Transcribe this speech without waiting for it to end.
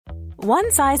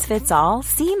One size fits all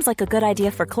seems like a good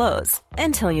idea for clothes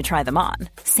until you try them on.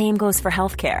 Same goes for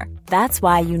healthcare. That's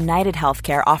why United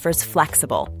Healthcare offers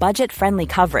flexible, budget-friendly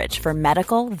coverage for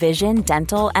medical, vision,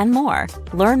 dental, and more.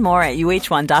 Learn more at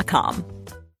uh1.com.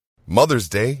 Mother's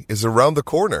Day is around the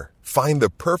corner. Find the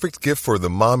perfect gift for the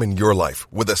mom in your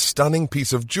life with a stunning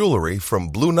piece of jewelry from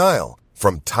Blue Nile.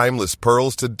 From timeless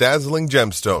pearls to dazzling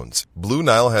gemstones, Blue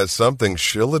Nile has something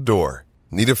she'll adore.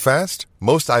 Need it fast?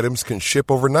 Most items can ship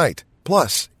overnight.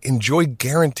 Plus, enjoy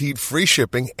guaranteed free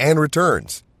shipping and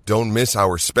returns. Don't miss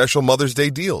our special Mother's Day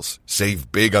deals.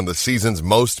 Save big on the season's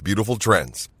most beautiful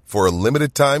trends. For a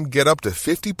limited time, get up to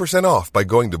 50% off by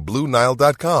going to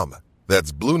BlueNile.com.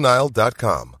 That's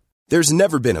BlueNile.com. There's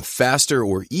never been a faster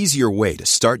or easier way to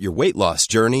start your weight loss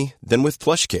journey than with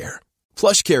PlushCare.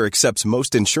 PlushCare accepts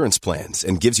most insurance plans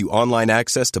and gives you online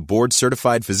access to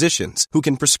board-certified physicians who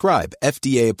can prescribe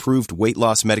FDA-approved weight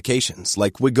loss medications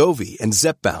like Wegovy and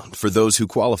Zepbound for those who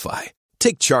qualify.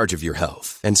 Take charge of your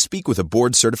health and speak with a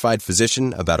board-certified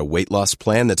physician about a weight loss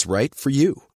plan that's right for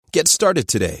you. Get started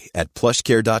today at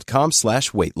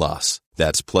plushcare.com/weight loss.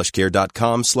 That's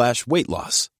plushcare.com/weight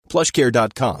loss.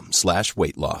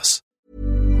 plushcare.com/weight loss.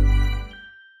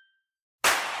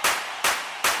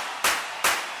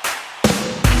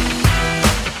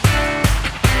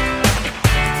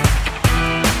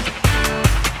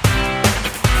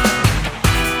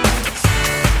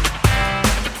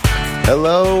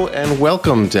 Hello and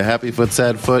welcome to Happy Foot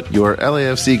Sad Foot, your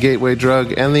LAFC gateway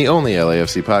drug and the only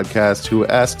LAFC podcast who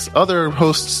asks other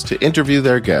hosts to interview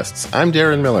their guests. I'm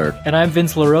Darren Miller. And I'm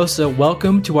Vince LaRosa.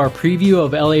 Welcome to our preview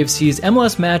of LAFC's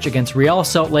MLS match against Real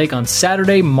Salt Lake on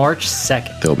Saturday, March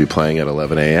 2nd. They'll be playing at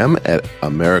 11 a.m. at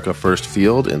America First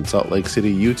Field in Salt Lake City,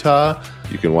 Utah.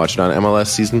 You can watch it on MLS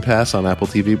Season Pass on Apple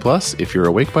TV Plus if you're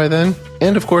awake by then.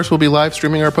 And of course, we'll be live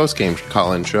streaming our post-game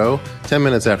call-in show 10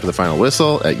 minutes after the final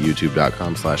whistle at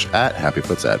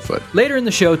youtube.com/@HappyFootSadFoot. Later in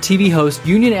the show, TV host,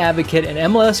 union advocate, and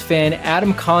MLS fan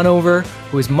Adam Conover,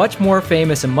 who is much more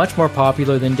famous and much more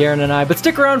popular than Darren and I, but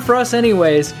stick around for us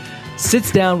anyways,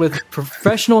 sits down with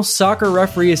Professional Soccer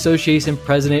Referee Association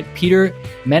President Peter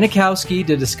Manikowski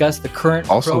to discuss the current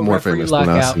also more famous than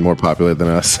us and more popular than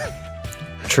us.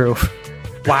 True.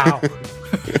 Wow.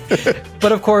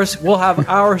 But of course, we'll have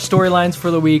our storylines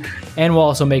for the week, and we'll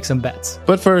also make some bets.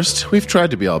 But first, we've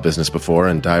tried to be all business before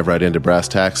and dive right into brass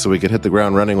tacks so we could hit the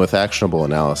ground running with actionable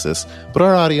analysis, but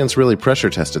our audience really pressure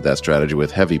tested that strategy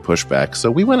with heavy pushback,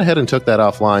 so we went ahead and took that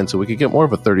offline so we could get more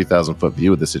of a 30,000-foot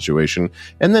view of the situation,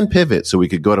 and then pivot so we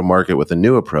could go to market with a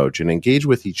new approach and engage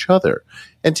with each other,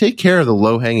 and take care of the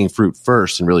low-hanging fruit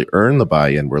first and really earn the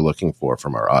buy-in we're looking for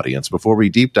from our audience before we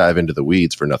deep dive into the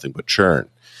weeds for nothing but churn.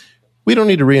 We don't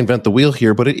need to reinvent the wheel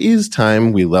here, but it is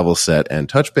time we level set and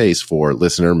touch base for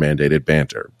listener-mandated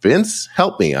banter. Vince,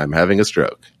 help me. I'm having a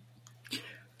stroke.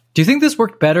 Do you think this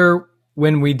worked better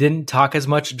when we didn't talk as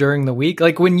much during the week?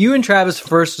 Like when you and Travis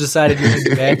first decided you wanted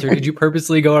to banter, did you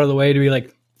purposely go out of the way to be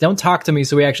like, don't talk to me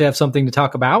so we actually have something to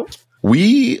talk about?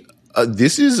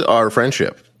 This is our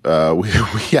friendship. We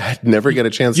never get a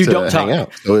chance to hang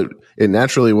out. So it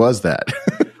naturally was that.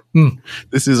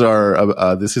 This is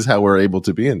this is how we're able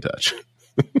to be in touch.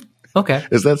 Okay.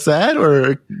 Is that sad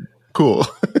or cool?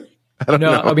 I don't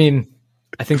know. I mean,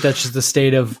 I think that's just the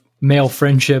state of male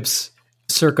friendships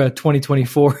circa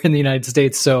 2024 in the United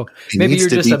States. So maybe you're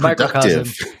just a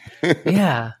microcosm.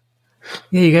 Yeah.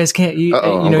 You guys can't, you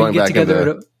get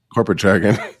together. Corporate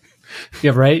jargon.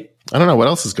 Yeah, right. I don't know what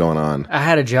else is going on. I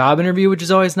had a job interview, which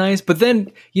is always nice. But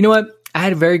then, you know what? I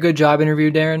had a very good job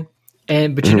interview, Darren.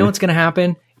 But you know what's going to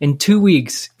happen? In 2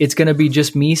 weeks, it's going to be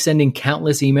just me sending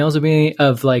countless emails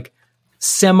of like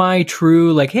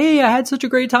semi-true, like, hey, I had such a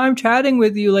great time chatting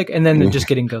with you. Like, and then they're just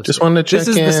getting ghosted. Just wanted to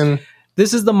check in.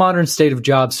 This is the modern state of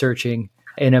job searching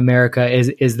in America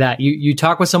is that you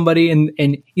talk with somebody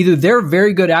and either they're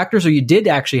very good actors or you did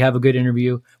actually have a good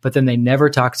interview, but then they never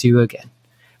talk to you again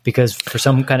because for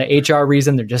some kind of HR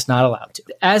reason, they're just not allowed to.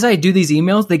 As I do these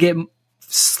emails, they get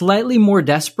slightly more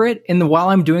desperate, and while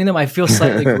I'm doing them, I feel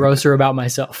slightly grosser about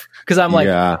myself because I'm like,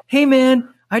 hey man,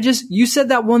 you said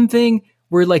that one thing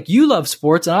where like you love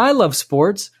sports and I love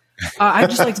sports. I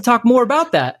just like to talk more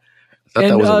about that.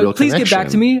 And please get back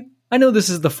to me. I know this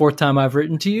is the fourth time I've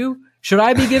written to you. Should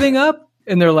I be giving up?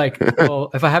 And they're like,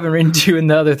 well, if I haven't written to you in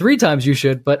the other 3 times, you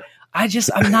should. But I'm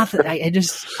not. I you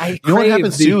know what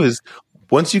happens too is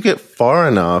once you get far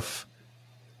enough.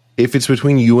 If it's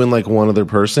between you and like one other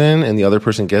person and the other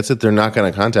person gets it, they're not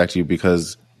going to contact you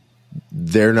because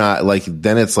they're not like,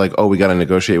 then it's like, oh, we got to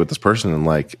negotiate with this person. And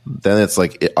like, then it's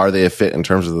like, are they a fit in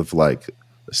terms of like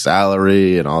the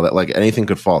salary and all that? Like anything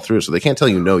could fall through. So they can't tell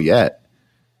you no yet.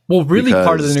 Well, really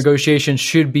part of the negotiation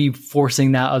should be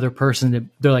forcing that other person to,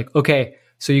 they're like, okay,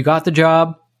 so you got the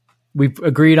job. We've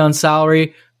agreed on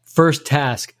salary. First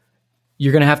task,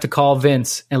 you're going to have to call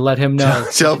Vince and let him know.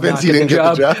 Tell Vince you didn't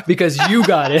get the job because you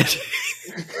got it.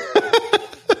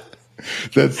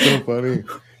 That's so funny.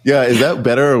 Yeah, is that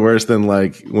better or worse than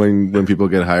like when people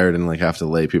get hired and like have to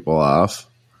lay people off?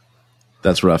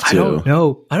 That's rough too.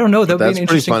 I don't know. That's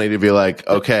pretty funny to be like,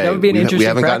 okay, that would be an interesting we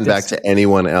haven't practice. gotten back to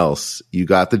anyone else. You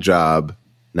got the job.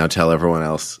 Now tell everyone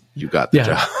else you got the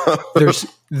job.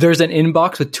 There's an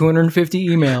inbox with 250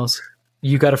 emails.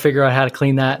 You got to figure out how to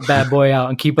clean that bad boy out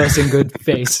and keep us in good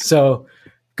face. So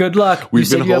good luck. We've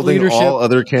been holding all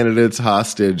other candidates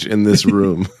hostage in this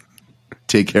room.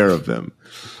 Take care of them.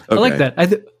 Okay. I like that.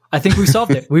 I think we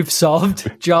solved it. We've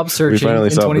solved job searching in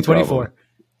 2024.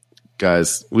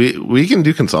 Guys, we can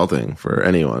do consulting for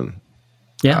anyone.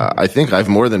 Yeah. I think I've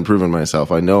more than proven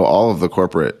myself. I know all of the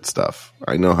corporate stuff.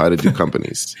 I know how to do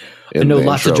companies. I know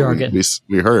lots of jargon.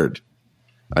 We heard.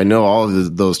 I know all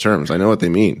of those terms. I know what they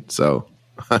mean. So,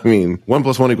 I mean, 1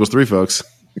 + 1 = 3, folks.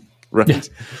 Right? Yeah.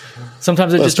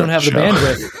 Sometimes I just don't have the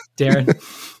bandwidth, Darren.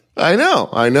 I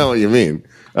know what you mean.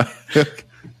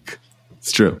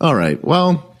 It's true. All right.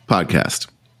 Well, podcast.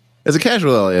 As a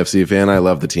casual LAFC fan, I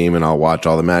love the team and I'll watch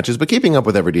all the matches, but keeping up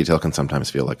with every detail can sometimes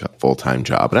feel like a full-time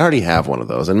job. And I already have one of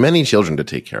those and many children to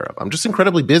take care of. I'm just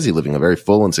incredibly busy living a very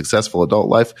full and successful adult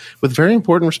life with very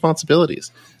important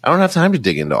responsibilities. I don't have time to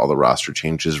dig into all the roster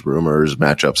changes, rumors,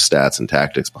 matchup stats, and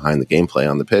tactics behind the gameplay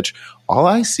on the pitch. All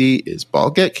I see is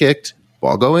ball get kicked,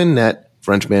 ball go in net,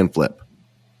 Frenchman flip.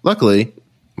 Luckily,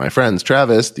 my friends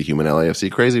Travis, the human LAFC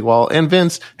crazy wall, and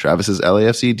Vince, Travis's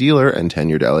LAFC dealer and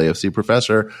tenured LAFC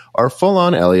professor, are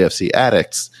full-on LAFC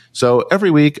addicts. So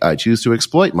every week, I choose to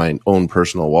exploit my own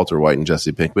personal Walter White and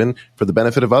Jesse Pinkman for the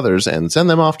benefit of others and send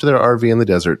them off to their RV in the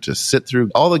desert to sit through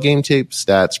all the game tape,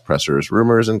 stats, pressers,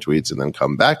 rumors, and tweets, and then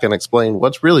come back and explain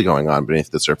what's really going on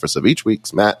beneath the surface of each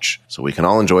week's match so we can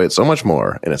all enjoy it so much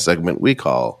more in a segment we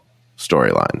call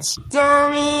Storylines.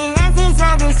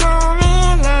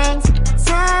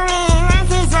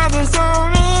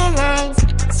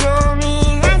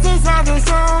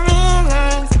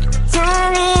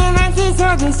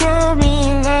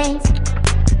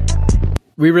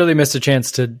 We really missed a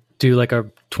chance to do like a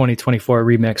 2024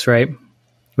 remix, right?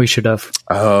 We should have.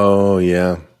 Oh,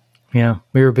 yeah. Yeah.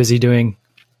 We were busy doing,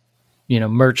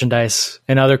 merchandise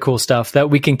and other cool stuff that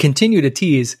we can continue to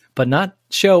tease, but not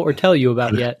show or tell you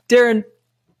about yet. Darren,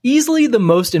 easily the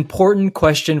most important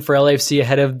question for LAFC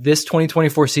ahead of this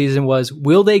 2024 season was,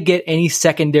 will they get any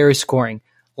secondary scoring?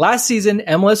 Last season,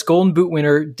 MLS Golden Boot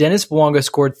winner Denis Bouanga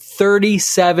scored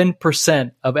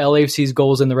 37% of LAFC's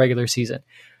goals in the regular season.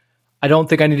 I don't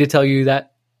think I need to tell you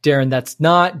that, Darren, that's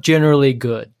not generally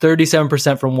good.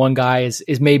 37% from one guy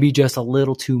is maybe just a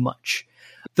little too much.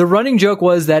 The running joke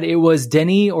was that it was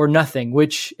Denny or nothing,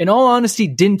 which in all honesty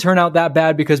didn't turn out that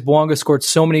bad because Bouanga scored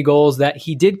so many goals that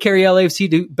he did carry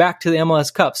LAFC back to the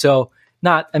MLS Cup. So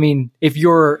if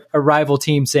you're a rival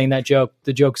team saying that joke,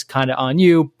 the joke's kind of on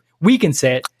you. We can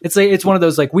say it. It's one of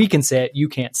those like we can say it, you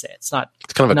can't say it. It's not.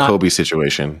 It's kind of a Kobe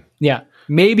situation. Yeah,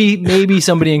 maybe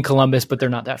somebody in Columbus, but they're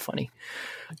not that funny.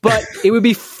 But it would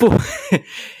be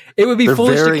it would be they're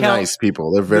foolish very to count. Nice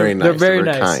people. They're very nice. They're very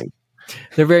nice. Kind.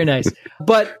 They're very nice.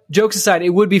 But jokes aside, it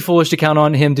would be foolish to count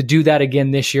on him to do that again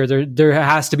this year. There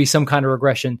has to be some kind of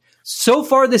regression. So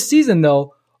far this season,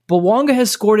 though, Bouanga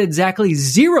has scored exactly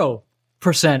 0%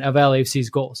 of LAFC's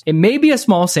goals. It may be a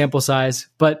small sample size,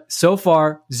 but so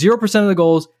far, 0% of the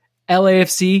goals,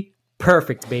 LAFC,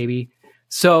 perfect, baby.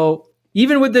 So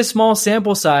even with this small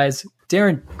sample size,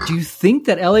 Darren, do you think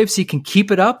that LAFC can keep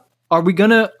it up? Are we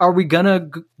gonna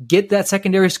get that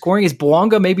secondary scoring? Is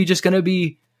Bouanga maybe just gonna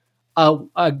be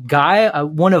a guy,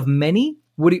 one of many?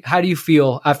 How do you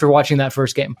feel after watching that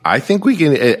first game? I think we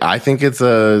can. I think it's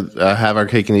a have our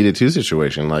cake and eat it too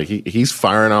situation. Like he's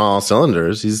firing on all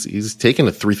cylinders. He's taking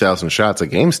 3,000 shots a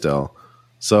game still.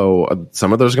 So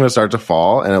some of those are going to start to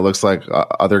fall, and it looks like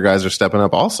other guys are stepping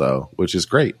up also, which is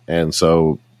great. And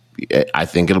so I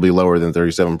think it'll be lower than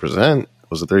 37%.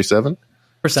 Was it 37%?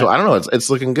 So I don't know. It's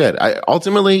looking good.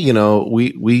 Ultimately,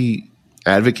 we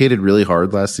advocated really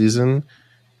hard last season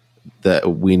that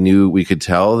we could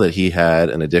tell that he had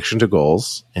an addiction to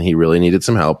goals and he really needed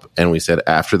some help. And we said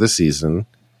after the season,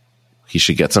 he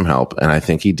should get some help. And I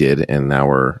think he did. And now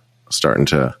we're starting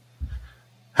to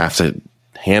have to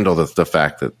handle the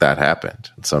fact that happened.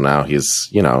 And so now he's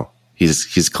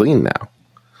clean now.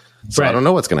 So right. I don't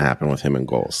know what's going to happen with him and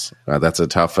goals. That's a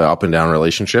tough up and down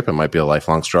relationship. It might be a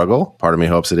lifelong struggle. Part of me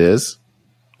hopes it is.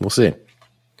 We'll see.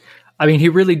 I mean, he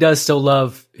really does still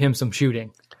love him some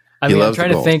shooting. I mean, I'm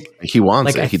trying to think. He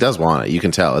wants it. He does want it. You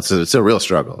can tell. It's a real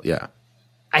struggle. Yeah.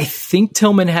 I think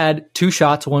Tillman had 2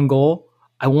 shots, 1 goal.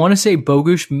 I want to say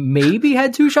Bogusz maybe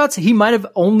had 2 shots. He might have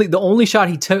the only shot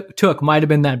he took might have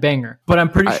been that banger. But I'm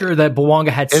pretty sure that Bouanga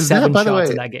had 7 shots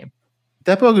in that game.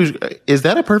 That Bogusz, is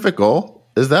that a perfect goal?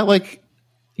 Is that like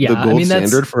the gold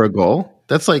standard for a goal?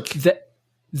 That's like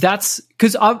that's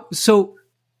because so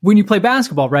when you play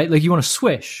basketball, right? Like you want to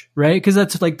swish, right? Because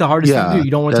that's like the hardest thing to do. You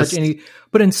don't want to touch any.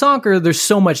 But in soccer, there's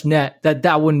so much net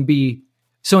that wouldn't be.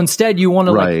 So instead, you want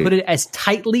to like put it as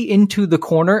tightly into the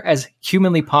corner as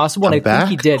humanly possible. And I think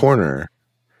he did. Corner.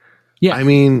 Yeah. I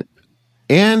mean,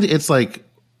 and it's like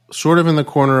sort of in the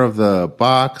corner of the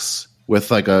box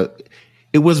with like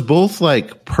it was both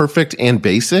like perfect and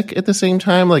basic at the same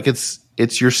time. Like it's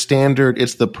your standard.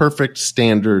 It's the perfect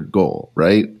standard goal,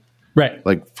 right? Right.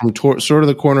 Like from sort of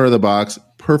the corner of the box,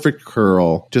 perfect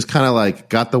curl, just kind of like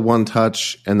got the one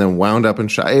touch and then wound up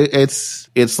and shot.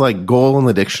 It's like goal in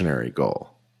the dictionary goal.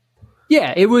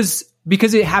 Yeah, it was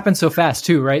because it happened so fast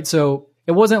too, right? So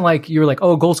it wasn't like you were like,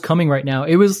 oh, goal's coming right now.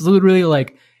 It was literally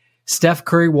like Steph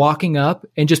Curry walking up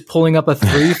and just pulling up a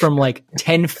 3 from like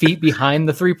 10 feet behind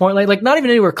the 3-point line, like not even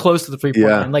anywhere close to the 3-point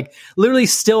line, like literally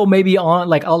still maybe on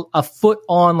like a foot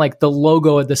on like the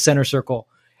logo at the center circle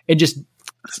and just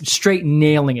straight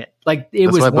nailing it. Like it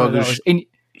was one of those. And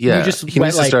yeah, he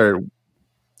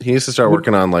needs to start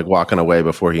working on like walking away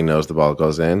before he knows the ball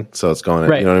goes in. So it's going in.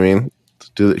 Right. You know what I mean?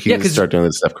 He needs to start doing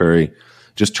the Steph Curry.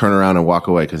 Just turn around and walk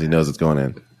away because he knows it's going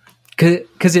in.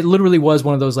 Because it literally was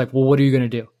one of those like, well, what are you going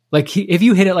to do? Like if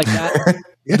you hit it like that,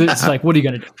 it's like, what are you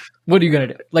going to do? What are you going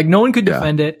to do? Like no one could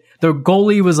defend it. The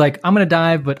goalie was like, I'm going to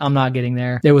dive, but I'm not getting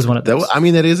there. It was one of those. I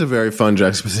mean, that is a very fun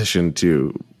juxtaposition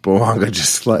to Bouanga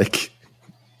just like,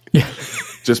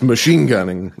 just machine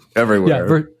gunning everywhere.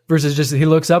 Yeah, versus just he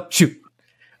looks up, shoot.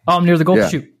 Oh, I'm near the goal,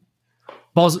 shoot.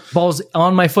 Ball's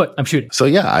on my foot, I'm shooting. So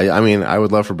yeah, I mean, I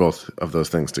would love for both of those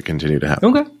things to continue to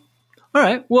happen. Okay. All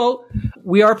right. Well,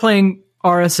 we are playing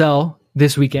RSL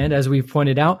this weekend, as we've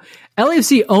pointed out.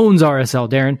 LAFC owns RSL,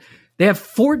 Darren. They have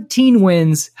 14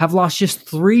 wins, have lost just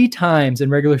 3 times in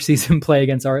regular season play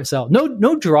against RSL.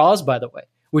 No draws, by the way,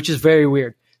 which is very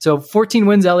weird. So 14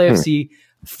 wins LAFC,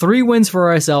 3 wins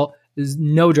for RSL, there's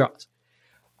no draws.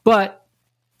 But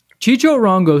Chicho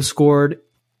Arango scored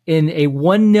in a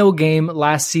 1-0 game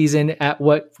last season at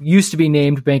what used to be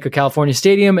named Bank of California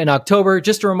Stadium in October,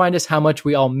 just to remind us how much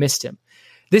we all missed him.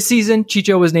 This season,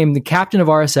 Chicho was named the captain of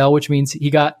RSL, which means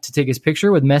he got to take his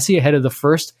picture with Messi ahead of the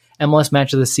first MLS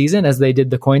match of the season as they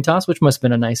did the coin toss, which must have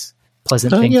been a nice,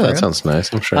 pleasant thing for him. Yeah, that sounds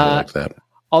nice. I'm sure he liked that.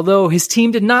 Although his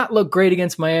team did not look great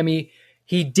against Miami,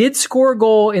 he did score a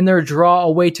goal in their draw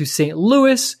away to St.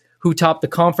 Louis, who topped the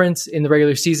conference in the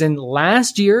regular season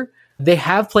last year. They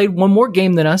have played one more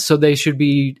game than us, so they should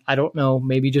be, I don't know,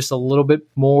 maybe just a little bit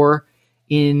more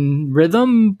in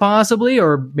rhythm, possibly,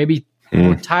 or maybe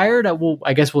more tired.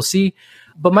 I guess we'll see.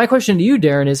 But my question to you,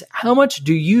 Darren, is how much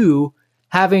do you,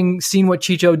 having seen what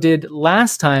Chicho did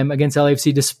last time against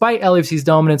LAFC, despite LAFC's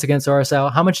dominance against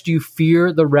RSL, how much do you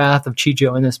fear the wrath of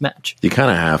Chicho in this match? You kind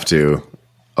of have to,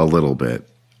 a little bit.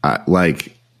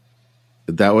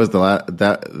 That was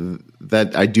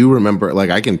that I do remember,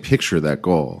 like I can picture that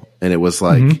goal. And it was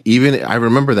like, even I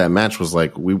remember that match was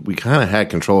like, we kind of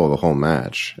had control of the whole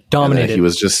match. Dominated. He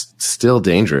was just still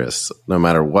dangerous no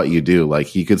matter what you do. Like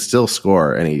he could still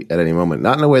score at any moment.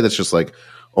 Not in a way that's just like,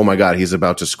 oh my God, he's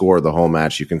about to score the whole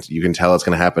match. You can tell it's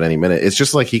going to happen any minute. It's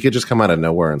just like he could just come out of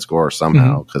nowhere and score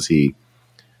somehow because he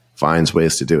finds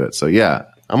ways to do it. So yeah,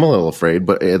 I'm a little afraid,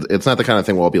 but it's not the kind of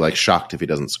thing where I'll be like shocked if he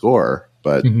doesn't score.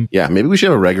 But yeah, maybe we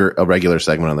should have a regular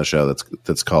segment on the show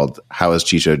that's called "How is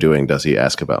Chicho doing? Does he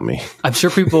ask about me?" I'm sure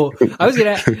people.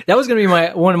 That was gonna be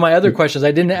one of my other questions.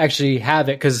 I didn't actually have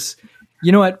it because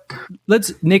you know what?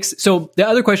 So the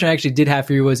other question I actually did have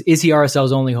for you was: is he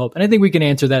RSL's only hope? And I think we can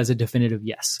answer that as a definitive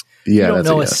yes. Yeah, we don't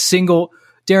know a single.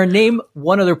 Darren, name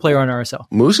one other player on RSL.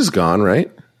 Moose is gone,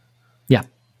 right? Yeah,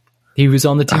 he was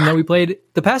on the team that we played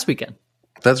the past weekend.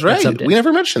 That's right. We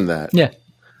never mentioned that. Yeah.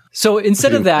 So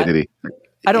instead of that,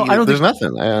 I don't There's think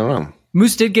nothing. I don't know.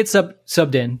 Moose did get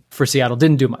subbed in for Seattle.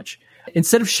 Didn't do much.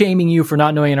 Instead of shaming you for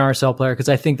not knowing an RSL player, because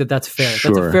I think that's fair.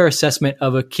 Sure. That's a fair assessment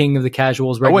of a king of the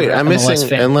casuals. Oh wait, I'm missing.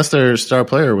 Fan. Unless their star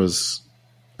player was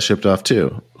shipped off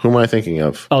too. Who am I thinking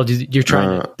of? Oh, you're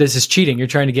trying. This is cheating. You're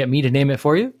trying to get me to name it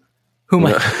for you. Who am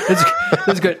I?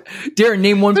 That's good. Darren,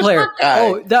 name one player.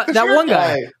 Oh, that one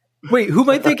guy. Wait, who am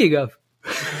I thinking of?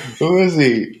 Who is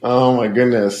he? Oh my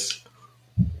goodness.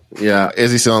 Yeah,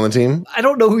 is he still on the team? I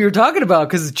don't know who you're talking about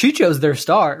because Chicho's their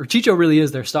star. Or Chicho really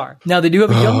is their star. Now they do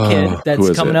have a young kid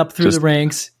that's coming up through the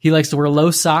ranks. He likes to wear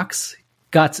low socks.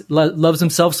 loves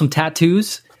himself some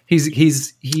tattoos. This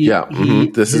is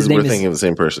we're thinking of the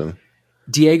same person.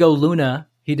 Diego Luna.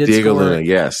 He did Diego score. Luna.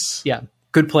 Yes. Yeah.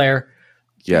 Good player.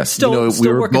 Yes. We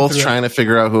were both trying to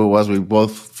figure out who it was. We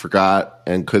both forgot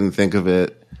and couldn't think of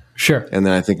it. Sure. And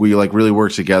then I think we really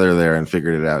worked together there and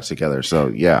figured it out together. So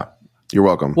yeah, you're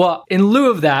welcome. Well, in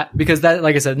lieu of that, because that,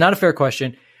 like I said, not a fair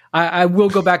question, I will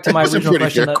go back to my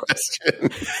original question.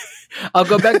 I'll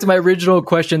go back to my original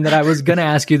question that I was going to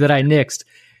ask you that I nixed.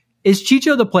 Is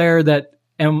Chicho the player that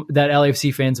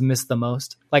LAFC fans miss the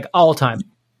most? Like all time?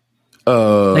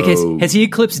 Like has he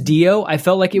eclipsed Dio? I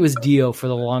felt like it was Dio for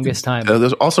the longest time.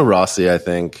 There's also Rossi, I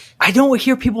think. I don't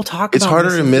hear people talk it's about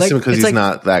harder to miss him because he's like,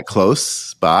 not that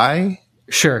close by.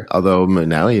 Sure. Although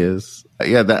now he is.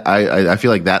 Yeah, that I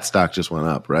feel like that stock just went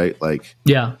up, right? Like,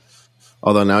 yeah.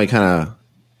 Although now he kind of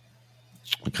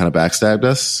backstabbed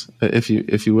us, if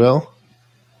you will.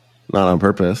 Not on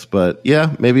purpose, but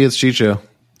yeah, maybe it's Chicho.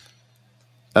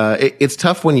 It's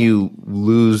tough when you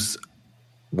lose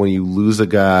a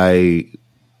guy,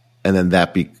 and then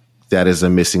that is a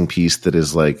missing piece that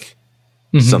is like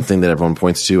something that everyone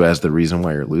points to as the reason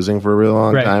why you're losing for a real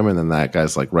long time, and then that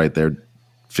guy's like right there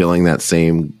filling that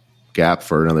same gap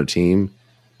for another team.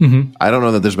 I don't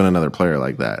know that there's been another player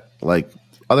like that. Like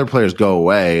other players go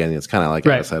away, and it's kind of like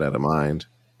out of sight, out of mind,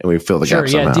 and we fill the gap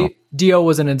somehow. Dio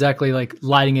wasn't exactly like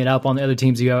lighting it up on the other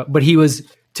teams, but he was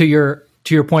to your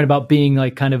point about being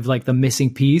like kind of like the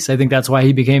missing piece. I think that's why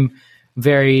he became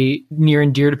very near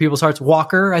and dear to people's hearts.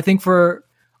 Walker, I think, for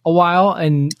a while,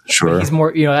 and he's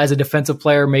more, as a defensive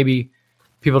player, maybe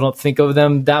people don't think of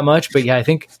them that much. But yeah, I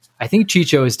think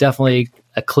Chicho has definitely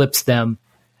eclipsed them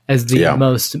as the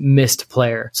most missed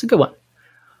player. It's a good one.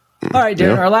 All right,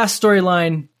 Darren, our last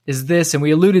storyline is this, and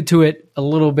we alluded to it a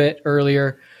little bit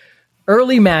earlier.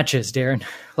 Early matches, Darren.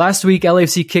 Last week,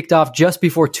 LAFC kicked off just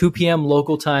before 2 p.m.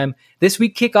 local time. This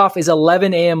week, kickoff is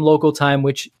 11 a.m. local time,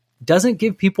 which doesn't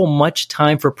give people much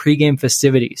time for pregame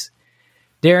festivities.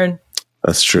 Darren,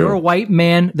 that's true. You're a white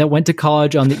man that went to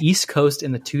college on the East Coast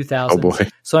in the 2000s. Oh boy.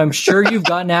 So I'm sure you've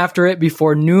gotten after it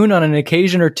before noon on an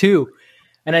occasion or two.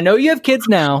 And I know you have kids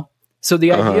now, so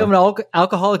the idea of an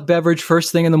alcoholic beverage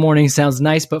first thing in the morning sounds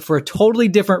nice, but for a totally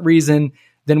different reason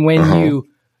than when you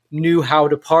knew how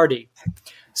to party.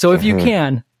 So if you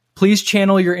can, please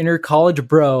channel your inner college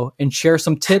bro and share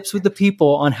some tips with the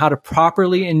people on how to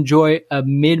properly enjoy a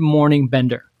mid-morning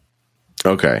bender.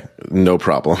 Okay, no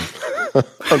problem.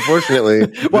 Unfortunately,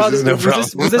 was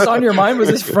this on your mind? Was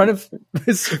this front of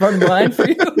mind for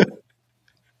you?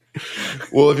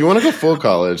 Well, if you want to go full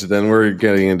college, then we're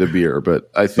getting into beer.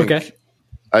 But I think, the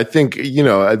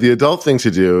adult thing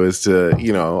to do is to,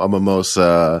 a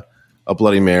mimosa, a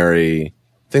Bloody Mary,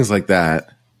 things like that.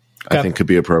 Okay. I think could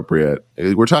be appropriate.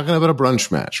 We're talking about a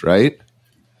brunch match, right?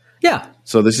 Yeah.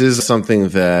 So this is something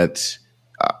that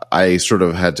I sort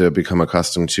of had to become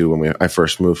accustomed to when I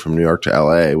first moved from New York to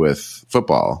LA with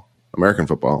football, American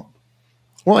football.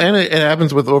 Well, and it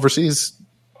happens with overseas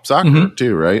soccer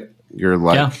too, right? You're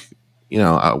like,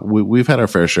 we've had our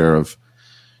fair share of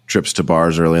trips to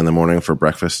bars early in the morning for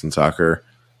breakfast and soccer.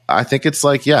 I think it's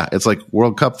like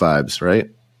World Cup vibes, right?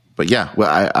 But yeah,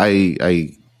 well,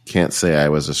 I can't say I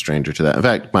was a stranger to that. In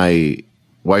fact, my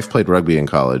wife played rugby in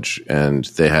college, and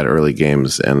they had early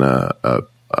games, and a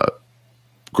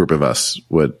group of us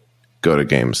would go to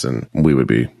games, and we would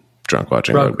be drunk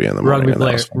watching rugby in the morning.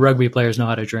 Rugby players know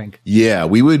how to drink. Yeah,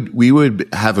 we would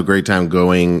have a great time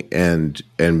going and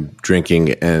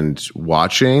drinking and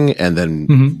watching, and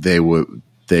then they would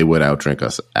outdrink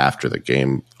us after the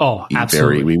game. Oh,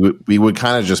 absolutely. We would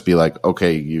kind of just be like,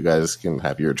 okay, you guys can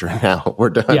have your turn now.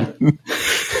 We're done. Yeah.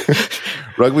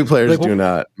 Rugby players do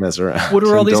not mess around. What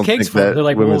are all these cakes for? They're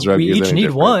like, well, we each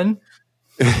need one.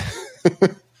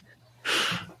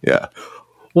 Yeah.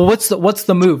 Well, what's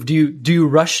the move? Do you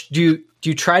rush? Do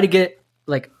you try to get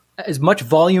like as much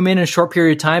volume in a short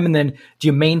period of time, and then do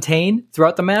you maintain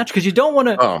throughout the match? Because you don't want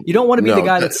to be the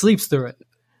guy that sleeps through it.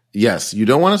 Yes, you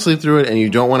don't want to sleep through it, and you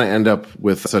don't want to end up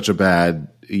with such a bad.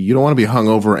 You don't want to be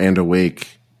hungover and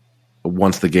awake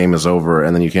once the game is over,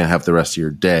 and then you can't have the rest of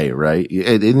your day. Right?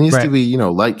 It needs to be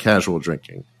light, casual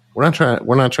drinking. We're not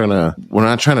trying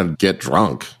to get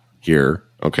drunk here.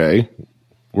 Okay,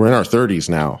 we're in our 30s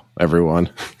now, everyone.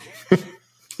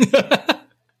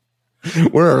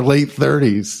 We're in our late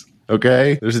 30s.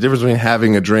 Okay, there's a difference between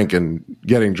having a drink and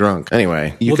getting drunk.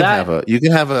 Anyway, you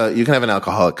can have an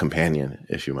alcoholic companion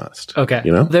if you must. Okay,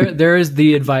 there is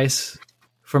the advice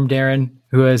from Darren,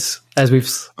 who has, as we've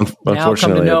now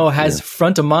come to know, has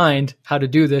front of mind how to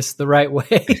do this the right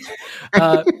way.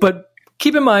 But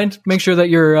keep in mind, make sure that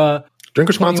you're drink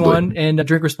responsibly and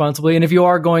drink responsibly. And if you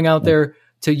are going out there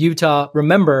to Utah,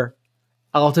 remember,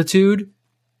 altitude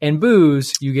and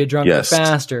booze, you get drunker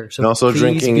faster. So and also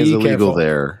drinking is illegal careful.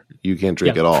 there. You can't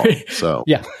drink at all. So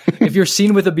yeah, if you're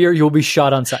seen with a beer, you'll be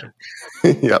shot on sight.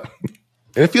 Yep.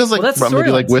 And it feels like maybe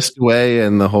like whisked away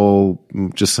and the whole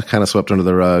just kind of swept under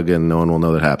the rug and no one will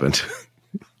know that happened.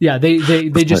 Yeah, they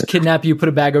just kidnap you, put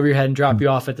a bag over your head, and drop you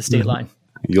off at the state line.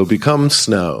 You'll become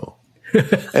snow.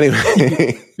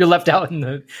 Anyway, you're left out in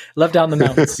the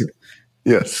mountains.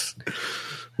 Yes,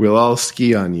 we'll all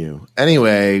ski on you.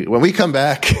 Anyway, when we come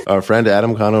back, our friend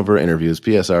Adam Conover interviews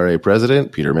PSRA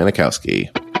President Peter Manikowski.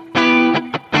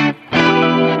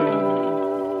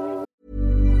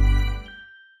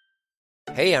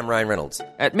 Hey, I'm Ryan Reynolds.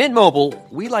 At Mint Mobile,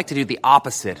 we like to do the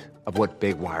opposite of what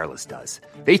Big Wireless does.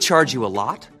 They charge you a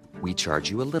lot, we charge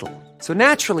you a little. So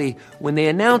naturally, when they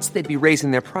announced they'd be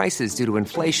raising their prices due to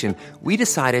inflation, we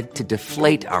decided to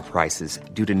deflate our prices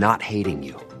due to not hating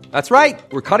you. That's right.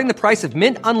 We're cutting the price of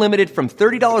Mint Unlimited from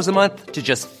 $30 a month to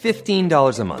just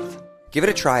 $15 a month. Give it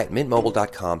a try at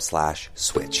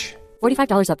mintmobile.com/switch.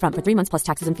 $45 up front for 3 months plus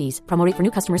taxes and fees. Promo rate for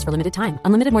new customers for limited time.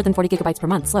 Unlimited more than 40 gigabytes per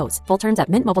month. Slows full terms at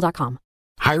mintmobile.com.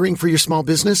 Hiring for your small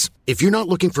business? If you're not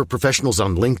looking for professionals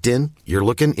on LinkedIn, you're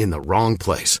looking in the wrong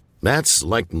place. That's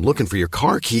like looking for your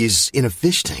car keys in a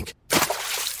fish tank.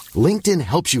 LinkedIn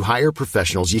helps you hire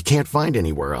professionals you can't find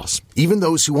anywhere else, even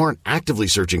those who aren't actively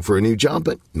searching for a new job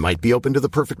but might be open to the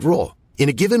perfect role. In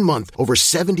a given month, over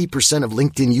 70% of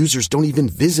LinkedIn users don't even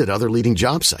visit other leading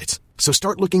job sites. So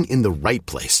start looking in the right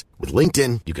place. With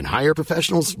LinkedIn, you can hire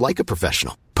professionals like a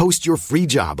professional. Post your free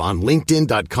job on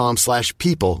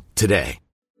linkedin.com/people today.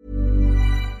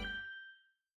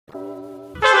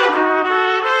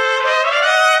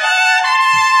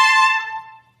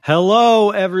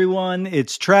 Hello, everyone.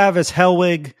 It's Travis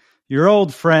Helwig, your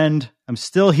old friend. I'm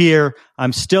still here.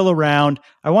 I'm still around.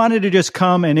 I wanted to just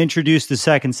come and introduce the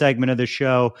second segment of the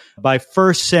show by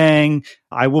first saying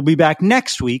I will be back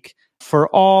next week for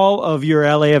all of your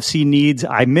LAFC needs.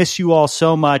 I miss you all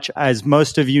so much. As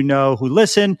most of you know who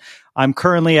listen, I'm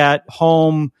currently at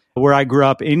home where I grew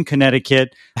up in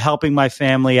Connecticut, helping my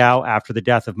family out after the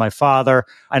death of my father.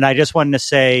 And I just wanted to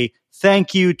say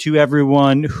thank you to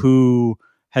everyone who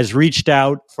has reached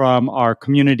out from our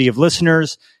community of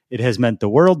listeners. It has meant the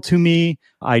world to me.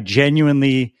 I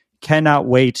genuinely cannot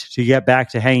wait to get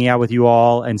back to hanging out with you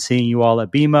all and seeing you all at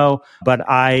BMO. But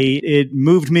it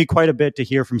moved me quite a bit to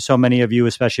hear from so many of you,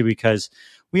 especially because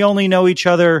we only know each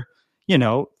other,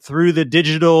 through the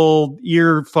digital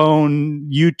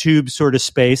earphone, YouTube sort of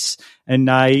space.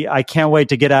 And I can't wait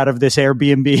to get out of this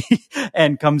Airbnb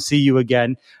and come see you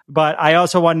again. But I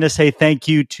also wanted to say thank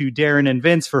you to Darren and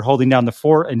Vince for holding down the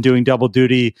fort and doing double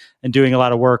duty and doing a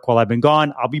lot of work while I've been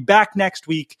gone. I'll be back next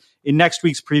week in next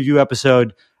week's preview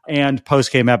episode and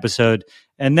post-game episode.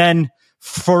 And then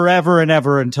forever and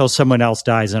ever until someone else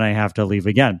dies and I have to leave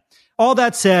again. All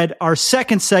that said, our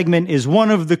second segment is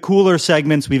one of the cooler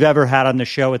segments we've ever had on the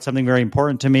show. It's something very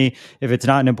important to me. If it's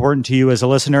not important to you as a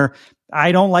listener,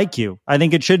 I don't like you. I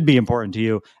think it should be important to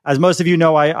you. As most of you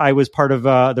know, I was part of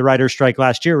the writer's strike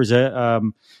last year. It was a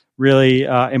really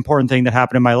important thing that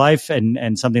happened in my life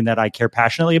and something that I care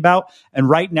passionately about. And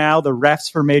right now, the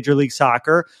refs for Major League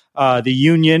Soccer, the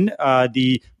union,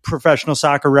 the Professional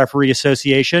Soccer Referee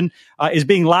Association, is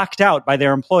being locked out by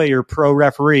their employer, Pro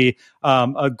Referee,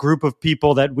 a group of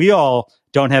people that we all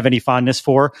don't have any fondness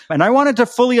for. And I wanted to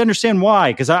fully understand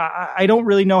why, because I don't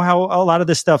really know how a lot of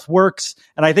this stuff works.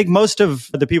 And I think most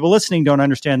of the people listening don't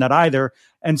understand that either.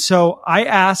 And so I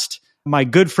asked my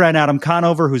good friend Adam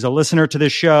Conover, who's a listener to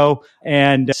this show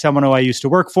and someone who I used to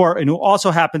work for and who also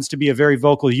happens to be a very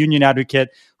vocal union advocate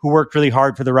who worked really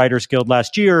hard for the Writers Guild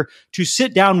last year, to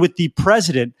sit down with the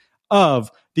president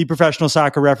of the Professional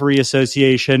Soccer Referee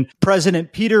Association,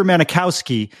 President Peter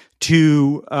Manikowski,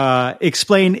 to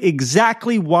explain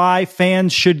exactly why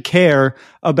fans should care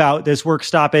about this work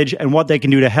stoppage and what they can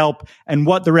do to help and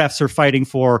what the refs are fighting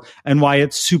for and why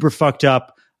it's super fucked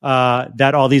up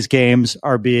that all these games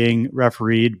are being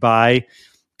refereed by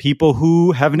people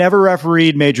who have never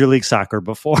refereed Major League Soccer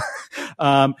before.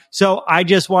 So I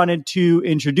just wanted to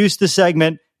introduce the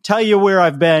segment, tell you where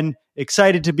I've been,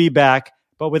 excited to be back.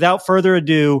 But without further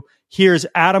ado, here's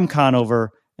Adam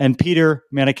Conover and Peter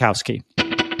Manikowski.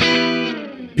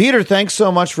 Peter, thanks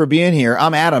so much for being here.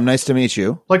 I'm Adam. Nice to meet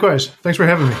you. Likewise. Thanks for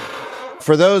having me.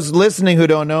 For those listening who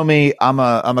don't know me, I'm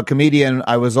a comedian.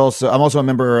 I'm also a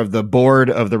member of the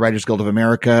board of the Writers Guild of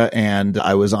America, and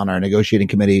I was on our negotiating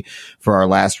committee for our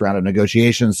last round of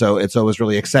negotiations. So it's always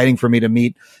really exciting for me to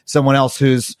meet someone else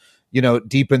who's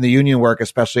deep in the union work,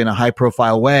 especially in a high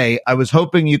profile way. I was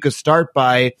hoping you could start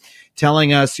by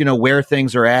telling us, where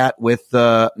things are at with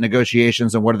the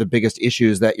negotiations and what are the biggest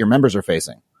issues that your members are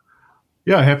facing.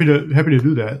 Yeah, happy to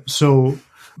do that. So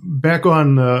back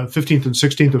on the 15th and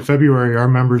 16th of February, our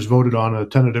members voted on a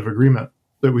tentative agreement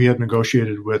that we had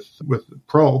negotiated with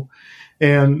Pro.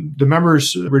 And the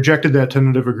members rejected that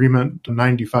tentative agreement,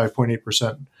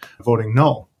 95.8% voting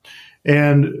no.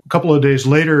 And a couple of days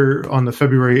later, on the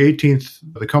February 18th,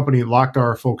 the company locked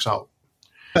our folks out.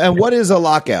 And what is a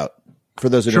lockout, for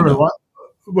those who don't know?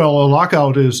 Well, a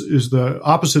lockout is the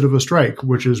opposite of a strike,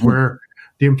 which is where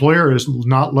the employer is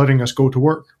not letting us go to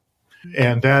work.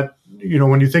 And that,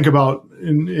 when you think about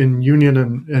in union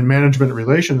and management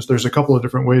relations, there's a couple of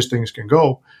different ways things can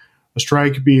go. A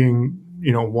strike being,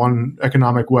 one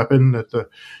economic weapon that the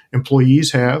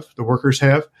employees have, the workers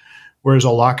have, whereas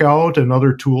a lockout and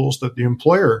other tools that the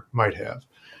employer might have.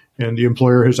 And the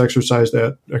employer has exercised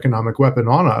that economic weapon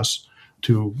on us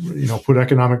to, put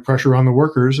economic pressure on the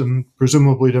workers and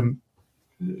presumably to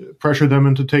pressure them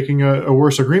into taking a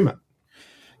worse agreement.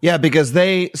 Yeah, because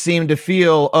they seem to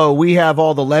feel, we have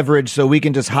all the leverage, so we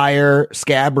can just hire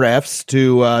scab refs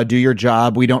to do your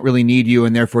job. We don't really need you,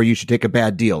 and therefore you should take a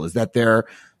bad deal. Is that their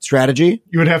strategy?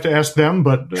 You would have to ask them,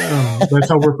 but that's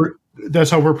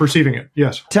how we're perceiving it.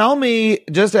 Yes. Tell me,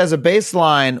 just as a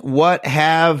baseline, what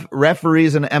have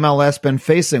referees in MLS been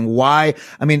facing? Why?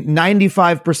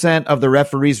 95% of the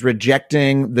referees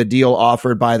rejecting the deal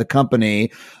offered by the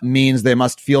company means they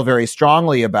must feel very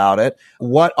strongly about it.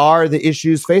 What are the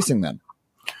issues facing them?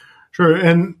 Sure.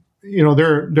 And,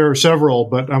 there are several,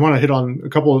 but I want to hit on a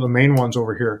couple of the main ones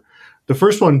over here. The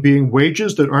first one being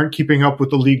wages that aren't keeping up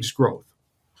with the league's growth.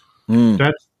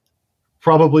 That's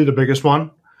probably the biggest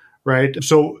one. Right.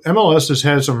 So MLS has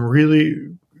had some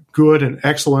really good and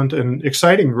excellent and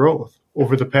exciting growth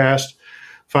over the past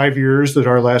 5 years that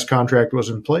our last contract was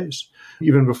in place,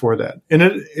 even before that. And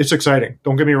it's exciting.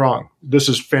 Don't get me wrong. This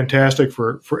is fantastic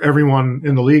for everyone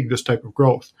in the league, this type of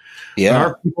growth. Yeah. But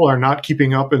our people are not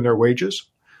keeping up in their wages.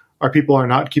 Our people are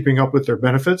not keeping up with their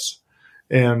benefits.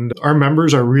 And our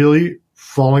members are really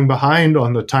falling behind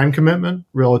on the time commitment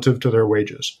relative to their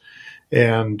wages.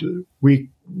 And we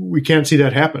can't see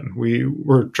that happen.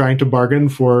 We're trying to bargain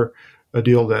for a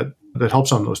deal that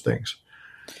helps on those things.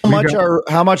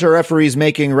 How much are referees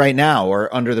making right now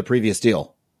or under the previous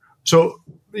deal? So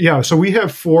we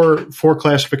have four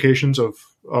classifications of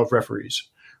referees.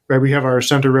 Right? We have our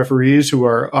center referees who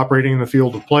are operating in the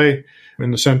field of play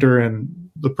in the center and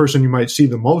the person you might see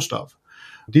the most of.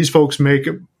 These folks make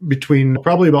between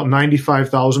probably about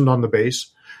 $95,000 on the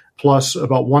base, plus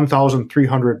about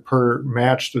 $1,300 per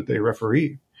match that they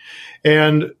referee.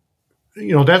 And,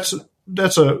 that's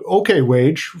a okay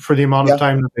wage for the amount of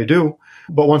time that they do.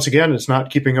 But once again, it's not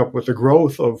keeping up with the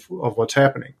growth of what's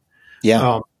happening.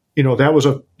 Yeah. That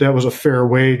was a fair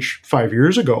wage 5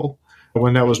 years ago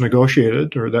when that was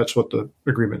negotiated, or that's what the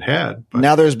agreement had. But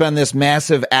now there's been this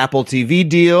massive Apple TV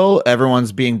deal.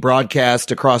 Everyone's being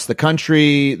broadcast across the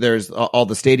country. There's all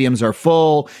the stadiums are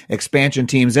full, expansion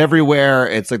teams everywhere.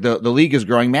 It's like the league is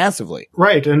growing massively.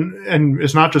 Right. And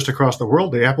it's not just across the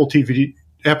world. The Apple TV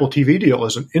deal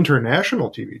is an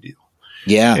international TV deal.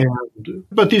 Yeah.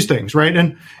 But these things, right?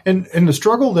 And the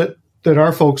struggle that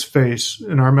our folks face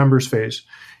and our members face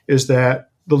is that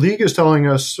the league is telling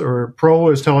us, or Pro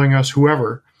is telling us,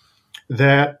 whoever,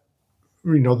 that,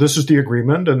 this is the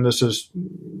agreement and this is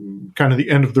kind of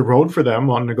the end of the road for them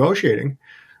on negotiating.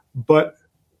 But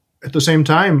at the same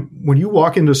time, when you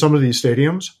walk into some of these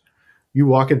stadiums, you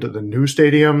walk into the new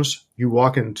stadiums, you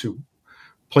walk into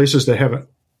places that have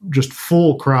just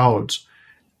full crowds,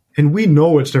 and we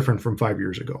know it's different from 5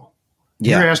 years ago.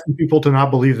 Yeah. You're asking people to not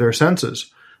believe their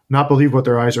senses, not believe what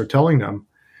their eyes are telling them.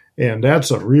 And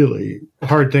that's a really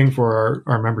hard thing for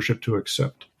our membership to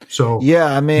accept. So yeah,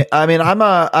 I'm an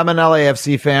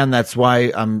LAFC fan. That's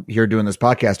why I'm here doing this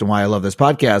podcast and why I love this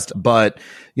podcast. But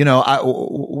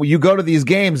you go to these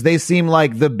games, they seem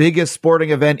like the biggest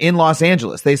sporting event in Los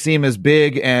Angeles. They seem as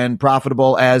big and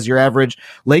profitable as your average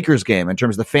Lakers game in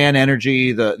terms of the fan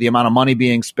energy, the amount of money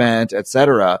being spent, et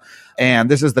cetera.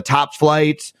 And this is the top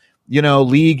flight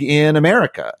league in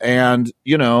America. And,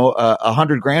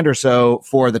 $100,000 or so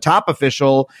for the top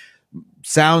official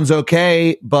sounds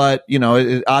okay, but,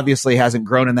 it obviously hasn't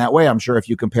grown in that way. I'm sure if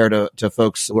you compare to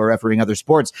folks who are refereeing other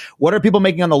sports. What are people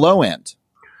making on the low end?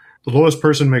 The lowest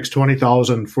person makes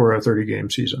 $20,000 for a 30-game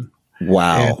season.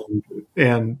 Wow.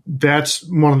 And that's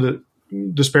one of the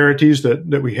disparities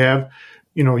that we have.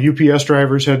 UPS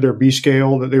drivers had their B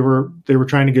scale that they were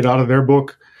trying to get out of their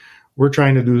book. We're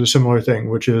trying to do the similar thing,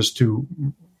 which is to,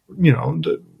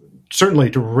 certainly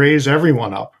to raise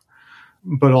everyone up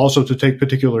but also to take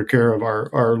particular care of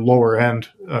our lower end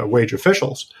wage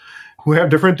officials who have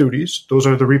different duties. Those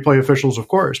are the replay officials, of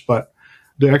course, but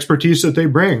the expertise that they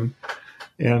bring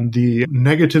and the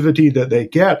negativity that they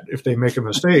get if they make a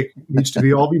mistake needs to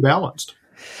be all be balanced.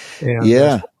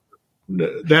 And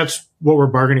that's what we're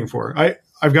bargaining for.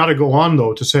 I've got to go on,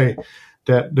 though, to say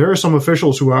that there are some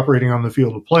officials who are operating on the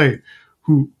field of play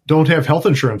who don't have health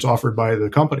insurance offered by the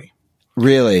company.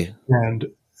 Really? And,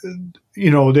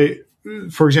 they,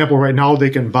 for example, right now they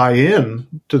can buy in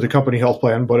to the company health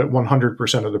plan, but at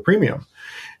 100% of the premium.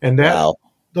 And that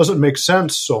doesn't make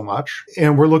sense so much.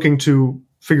 And we're looking to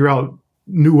figure out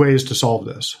new ways to solve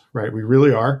this, right? We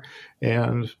really are.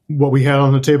 And what we had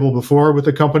on the table before with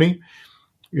the company,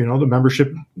 the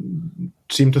membership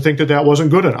seemed to think that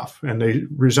wasn't good enough. And they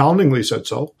resoundingly said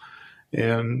so.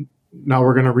 And now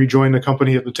we're going to rejoin the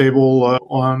company at the table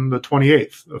on the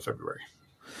 28th of February.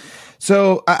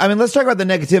 So, let's talk about the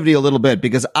negativity a little bit,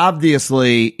 because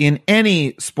obviously in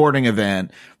any sporting event,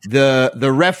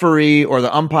 the referee or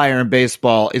the umpire in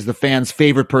baseball is the fan's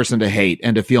favorite person to hate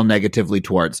and to feel negatively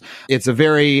towards. It's a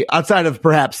very, outside of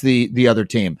perhaps the other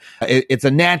team, it's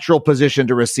a natural position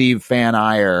to receive fan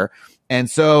ire. And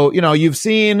so, you've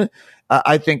seen,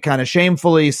 I think kind of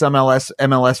shamefully, some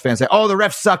MLS fans say, oh, the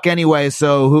refs suck anyway,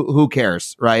 so who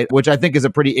cares, right? Which I think is a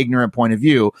pretty ignorant point of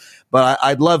view. But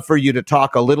I'd love for you to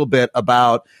talk a little bit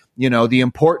about, the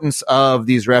importance of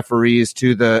these referees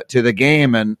to the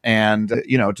game and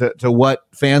to what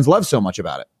fans love so much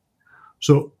about it.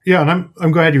 So, yeah, and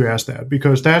I'm glad you asked that,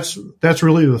 because that's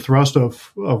really the thrust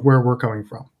of where we're coming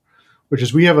from, which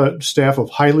is we have a staff of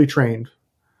highly trained,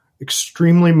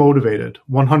 extremely motivated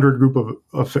 100 group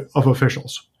of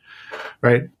officials,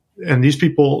 right? And these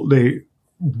people, they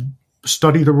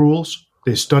study the rules,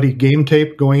 they study game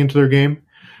tape going into their game,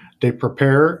 they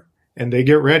prepare, and they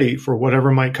get ready for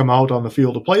whatever might come out on the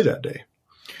field of play that day.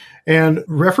 And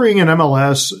refereeing in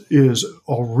MLS is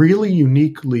a really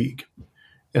unique league.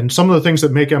 And some of the things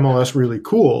that make MLS really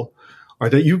cool are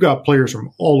that you've got players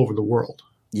from all over the world.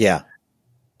 Yeah.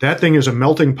 That thing is a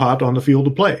melting pot on the field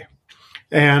of play.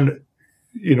 And,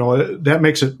 that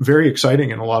makes it very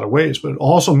exciting in a lot of ways, but it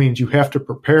also means you have to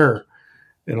prepare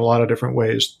in a lot of different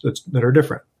ways that are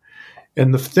different.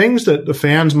 And the things that the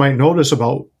fans might notice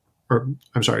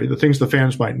the things the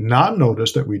fans might not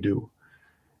notice that we do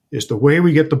is the way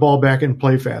we get the ball back in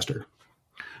play faster,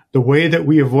 the way that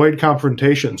we avoid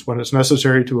confrontations when it's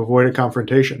necessary to avoid a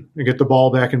confrontation and get the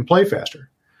ball back in play faster,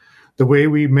 the way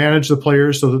we manage the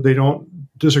players so that they don't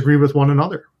disagree with one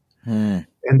another.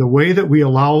 And the way that we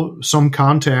allow some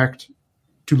contact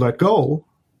to let go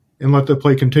and let the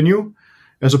play continue,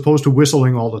 as opposed to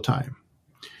whistling all the time.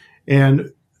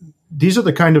 And these are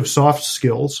the kind of soft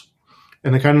skills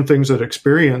and the kind of things that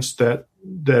experience that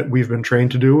we've been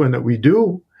trained to do and that we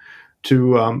do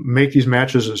to make these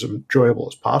matches as enjoyable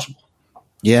as possible.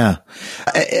 Yeah.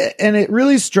 And it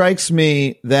really strikes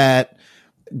me that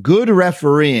good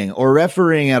refereeing, or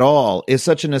refereeing at all, is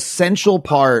such an essential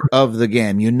part of the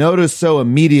game. You notice so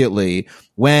immediately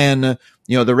when,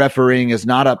 the refereeing is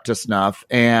not up to snuff,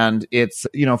 and it's,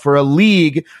 for a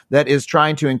league that is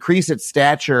trying to increase its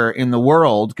stature in the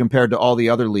world compared to all the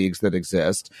other leagues that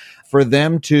exist, for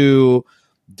them to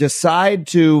decide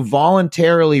to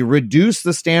voluntarily reduce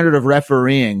the standard of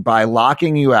refereeing by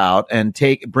locking you out and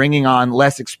bringing on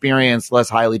less experienced, less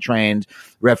highly trained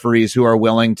referees who are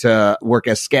willing to work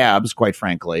as scabs, quite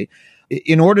frankly,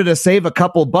 in order to save a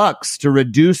couple bucks to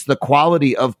reduce the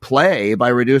quality of play by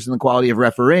reducing the quality of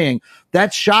refereeing,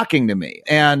 that's shocking to me.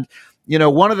 And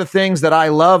one of the things that I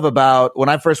love about when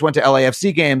I first went to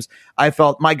LAFC games, I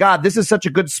felt, my God, this is such a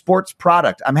good sports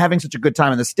product. I'm having such a good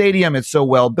time in the stadium. It's so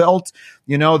well built.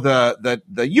 The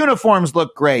uniforms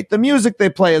look great. The music they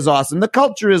play is awesome. The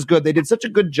culture is good. They did such a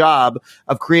good job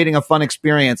of creating a fun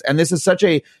experience. And this is such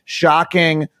a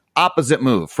shocking opposite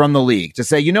move from the league to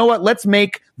say, you know what, let's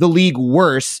make the league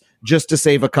worse just to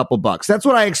save a couple bucks. That's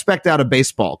what I expect out of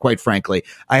baseball, quite frankly.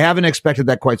 I haven't expected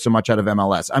that quite so much out of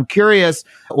MLS. I'm curious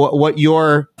what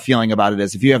your feeling about it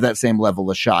is, if you have that same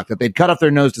level of shock, that they'd cut off their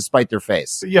nose to spite their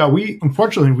face. Yeah,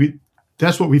 unfortunately,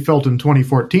 that's what we felt in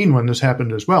 2014 when this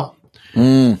happened as well.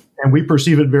 And we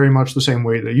perceive it very much the same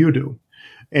way that you do.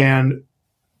 And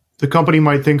the company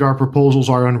might think our proposals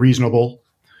are unreasonable,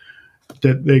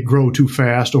 that they grow too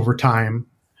fast over time,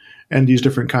 and these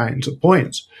different kinds of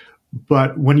points.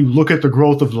 But when you look at the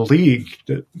growth of the league,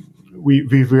 that we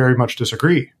very much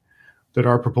disagree, that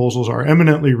our proposals are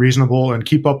eminently reasonable and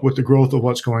keep up with the growth of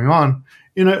what's going on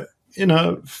in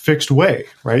a fixed way,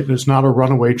 right? It's not a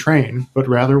runaway train, but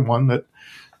rather one that,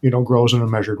 grows in a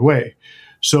measured way.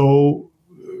 So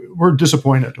we're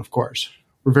disappointed, of course,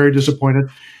 We're very disappointed.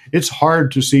 It's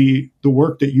hard to see the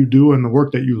work that you do and the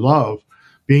work that you love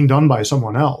being done by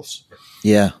someone else.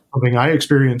 Yeah. Something I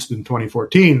experienced in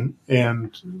 2014,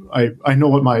 and I know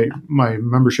what my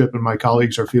membership and my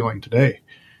colleagues are feeling today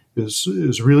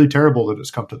is really terrible that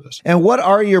it's come to this. And what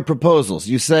are your proposals?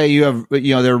 You say you have,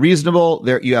 they're reasonable.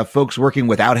 You have folks working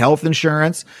without health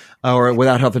insurance or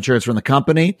without health insurance from the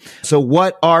company. So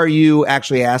what are you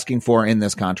actually asking for in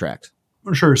this contract?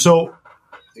 Sure. So,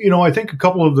 I think a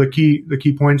couple of the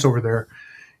key points over there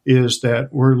is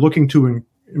that we're looking to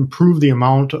improve the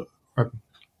amount, let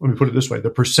me put it this way, the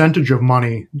percentage of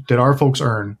money that our folks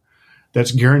earn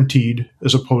that's guaranteed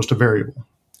as opposed to variable.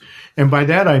 And by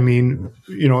that, I mean,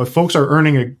 if folks are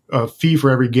earning a fee for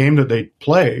every game that they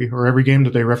play or every game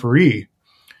that they referee,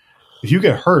 if you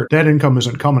get hurt, that income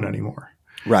isn't coming anymore.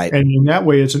 Right. And in that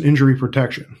way, it's an injury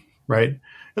protection, right?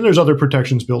 And there's other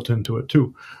protections built into it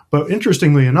too. But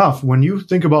interestingly enough, when you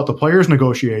think about the players'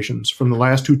 negotiations from the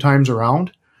last two times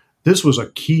around, this was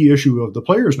a key issue of the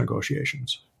players'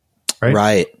 negotiations, right?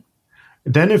 Right.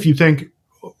 Then if you think,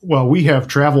 well, we have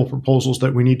travel proposals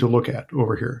that we need to look at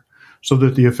over here, so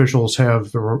that the officials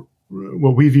have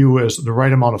what we view as the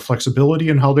right amount of flexibility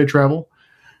in how they travel.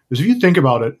 Because if you think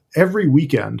about it, every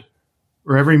weekend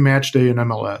or every match day in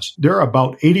MLS, there are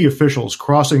about 80 officials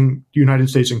crossing the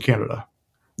United States and Canada,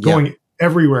 going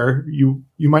everywhere you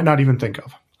might not even think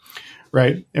of,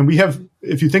 right? And we have,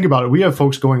 if you think about it, we have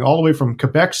folks going all the way from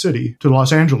Quebec City to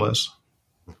Los Angeles,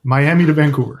 Miami to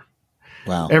Vancouver,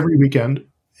 every weekend.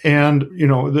 And,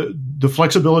 the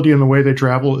flexibility in the way they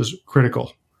travel is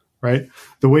critical. Right,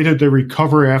 the way that they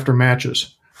recover after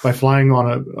matches by flying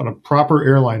on a proper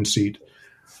airline seat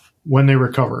when they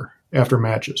recover after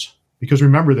matches. Because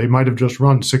remember, they might have just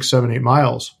run 6, 7, 8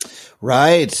 miles,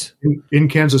 right, in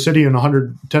Kansas City in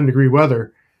 110-degree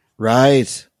weather.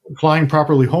 Right, flying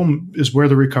properly home is where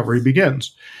the recovery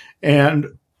begins, and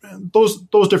those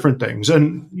different things.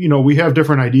 And we have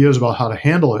different ideas about how to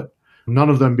handle it. None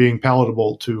of them being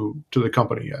palatable to the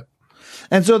company yet.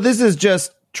 And so this is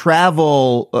just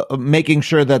travel, making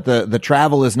sure that the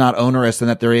travel is not onerous and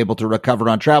that they're able to recover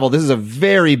on travel. This is a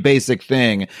very basic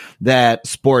thing that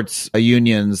sports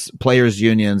unions, players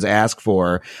unions ask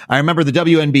for. I remember the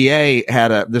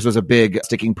WNBA this was a big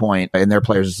sticking point in their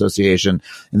players association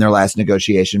in their last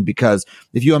negotiation, because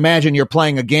if you imagine you're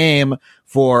playing a game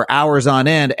for hours on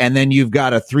end and then you've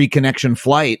got a 3 connection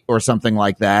flight or something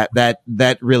like that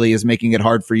really is making it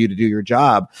hard for you to do your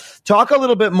job. Talk a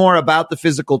little bit more about the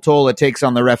physical toll it takes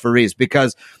on the referees,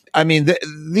 because I mean,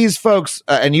 these folks,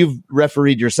 and you've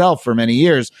refereed yourself for many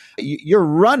years, you're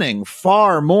running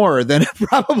far more than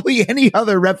probably any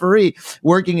other referee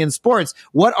working in sports.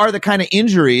 What are the kind of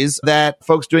injuries that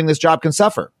folks doing this job can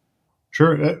suffer?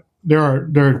 Sure. There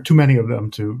are too many of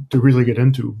them to really get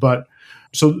into, but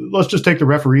so let's just take the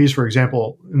referees, for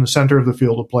example, in the center of the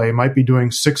field of play, might be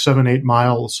doing 6, 7, 8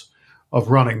 miles of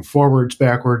running, forwards,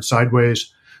 backwards,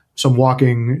 sideways, some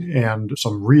walking, and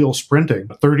some real sprinting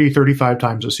 30, 35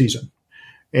 times a season.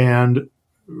 And,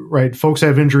 right, folks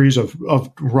have injuries of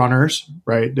runners,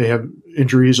 right? They have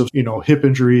injuries of, hip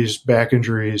injuries, back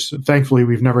injuries. Thankfully,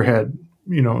 we've never had,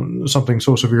 something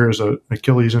so severe as an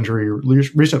Achilles injury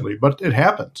recently, but it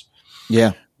happens.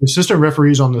 Yeah. Assistant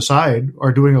referees on the side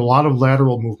are doing a lot of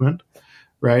lateral movement,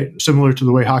 right? Similar to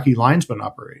the way hockey linesmen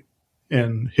operate.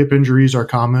 And hip injuries are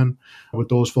common with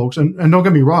those folks. And don't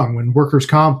get me wrong, when workers'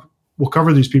 comp will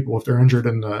cover these people if they're injured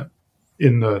in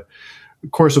the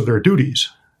course of their duties,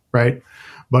 right?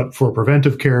 But for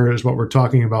preventive care is what we're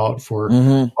talking about. For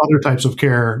other types of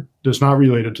care that's not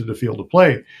related to the field of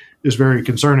play is very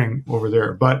concerning over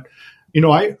there. But,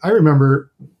 I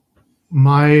remember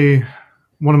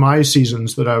one of my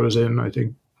seasons that I was in, I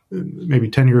think maybe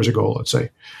 10 years ago, let's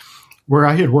say, where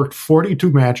I had worked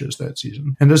 42 matches that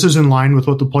season. And this is in line with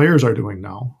what the players are doing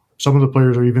now. Some of the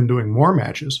players are even doing more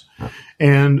matches.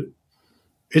 And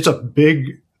it's a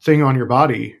big thing on your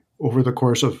body over the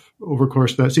course of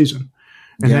that season.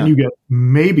 And then you get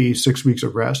maybe 6 weeks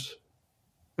of rest,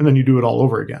 and then you do it all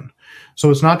over again. So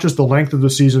it's not just the length of the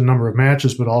season, number of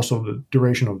matches, but also the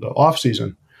duration of the off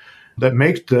season that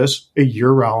makes this a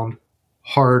year-round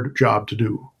hard job to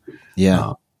do.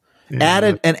 Yeah.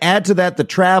 Add to that the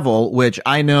travel, which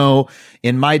I know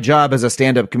in my job as a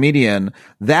stand-up comedian,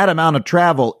 that amount of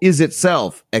travel is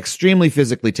itself extremely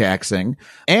physically taxing,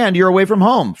 and you're away from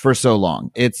home for so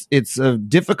long. It's a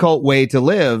difficult way to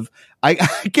live I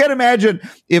can't imagine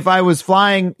if I was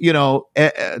flying, to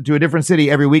a different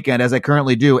city every weekend, as I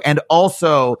currently do, and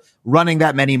also running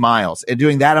that many miles and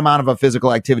doing that amount of a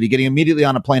physical activity, getting immediately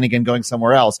on a plane again, going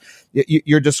somewhere else.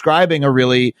 You're describing a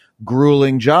really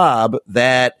grueling job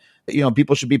that,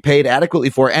 people should be paid adequately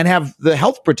for and have the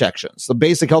health protections, the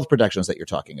basic health protections that you're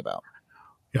talking about.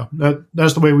 Yeah,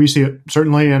 that's the way we see it,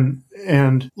 certainly.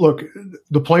 And look,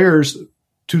 the players,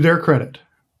 to their credit,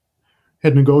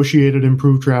 had negotiated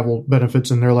improved travel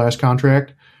benefits in their last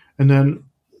contract. And then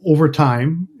over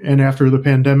time, and after the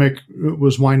pandemic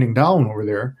was winding down over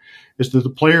there, is that the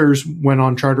players went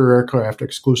on charter aircraft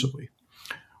exclusively.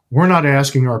 We're not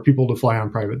asking our people to fly on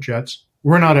private jets.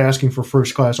 We're not asking for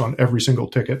first class on every single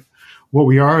ticket. What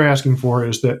we are asking for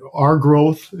is that our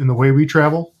growth in the way we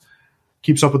travel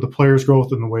keeps up with the players'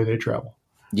 growth in the way they travel.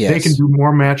 Yes. They can do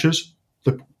more matches.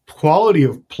 The quality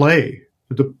of play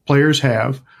that the players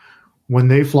have when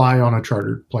they fly on a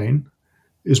chartered plane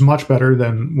is much better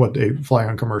than what they fly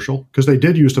on commercial, because they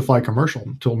did used to fly commercial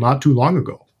until not too long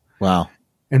ago. Wow.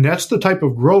 And that's the type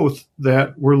of growth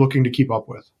that we're looking to keep up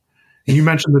with. And you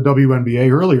mentioned the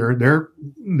WNBA earlier.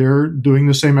 They're doing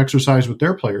the same exercise with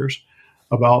their players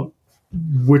about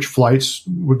which flights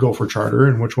would go for charter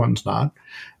and which ones not.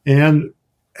 And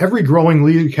every growing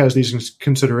league has these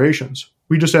considerations.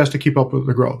 We just ask to keep up with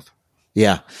the growth.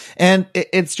 Yeah. And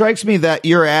it strikes me that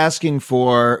you're asking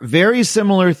for very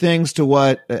similar things to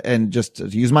what, and just to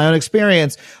use my own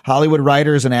experience, Hollywood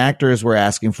writers and actors were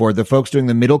asking for, the folks doing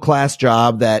the middle class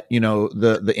job that,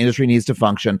 the industry needs to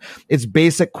function. It's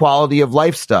basic quality of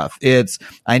life stuff. It's,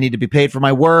 I need to be paid for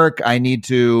my work. I need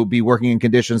to be working in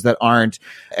conditions that aren't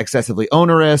excessively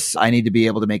onerous. I need to be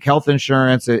able to make health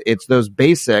insurance. It's those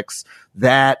basics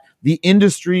that the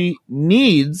industry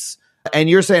needs. And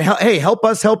you're saying, hey, help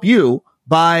us help you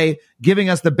by giving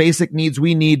us the basic needs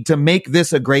we need to make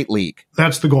this a great league.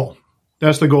 That's the goal.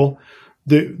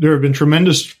 There have been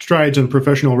tremendous strides in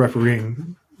professional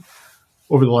refereeing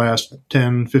over the last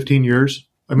 10, 15 years.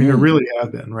 I mean, there really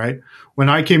have been, right? When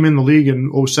I came in the league in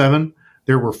 2007,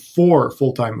 there were 4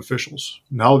 full-time officials.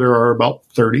 Now there are about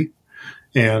 30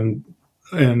 and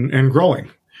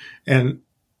growing. And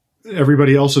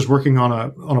everybody else is working on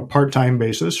a part-time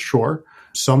basis, sure.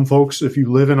 Some folks, if you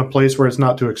live in a place where it's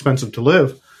not too expensive to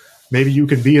live, maybe you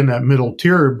can be in that middle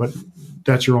tier, but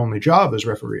that's your only job is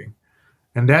refereeing.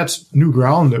 And that's new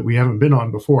ground that we haven't been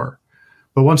on before.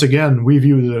 But once again, we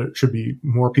view that it should be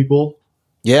more people.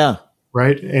 Yeah.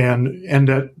 Right. And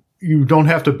that you don't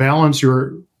have to balance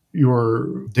your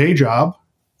day job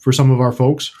for some of our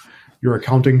folks, your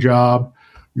accounting job,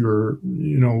 your,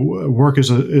 work as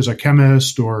a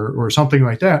chemist or something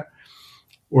like that.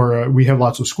 Or we have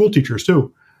lots of school teachers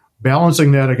too.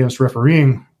 Balancing that against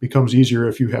refereeing becomes easier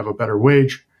if you have a better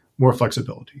wage, more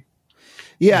flexibility.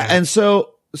 Yeah. And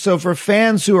so for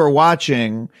fans who are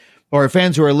watching or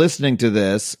fans who are listening to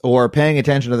this or paying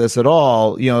attention to this at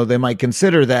all, they might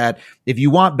consider that if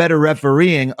you want better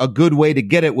refereeing, a good way to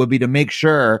get it would be to make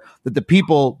sure that the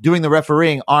people doing the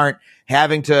refereeing aren't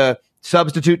having to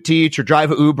substitute teach or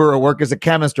drive an Uber or work as a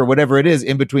chemist or whatever it is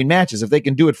in between matches. If they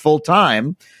can do it full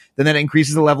time, then that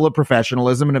increases the level of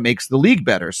professionalism and it makes the league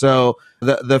better. So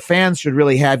the fans should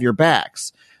really have your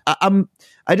backs.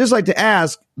 I just like to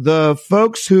ask the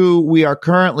folks who we are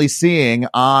currently seeing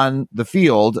on the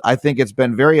field. I think it's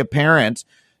been very apparent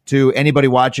to anybody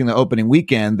watching the opening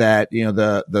weekend that,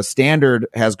 the standard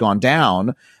has gone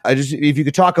down. If you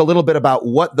could talk a little bit about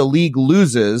what the league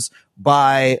loses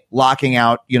by locking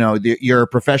out, your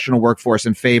professional workforce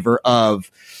in favor of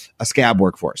a scab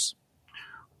workforce.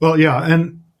 Well, yeah.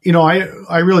 And,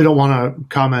 I really don't want to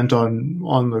comment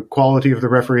on the quality of the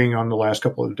refereeing on the last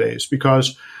couple of days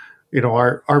because,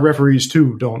 our referees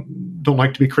too don't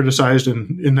like to be criticized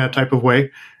in that type of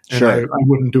way. And sure. I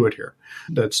wouldn't do it here.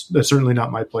 That's certainly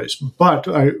not my place. But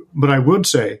I would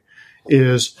say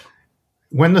is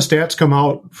when the stats come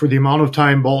out for the amount of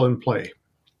time ball in play,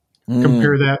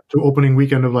 compare that to opening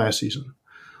weekend of last season.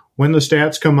 When the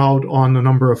stats come out on the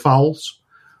number of fouls,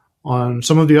 on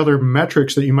some of the other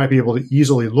metrics that you might be able to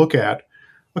easily look at,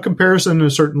 a comparison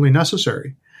is certainly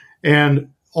necessary. And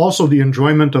also the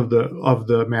enjoyment of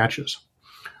the matches.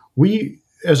 We,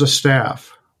 as a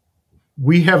staff,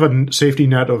 we have a safety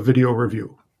net of video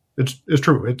review. It's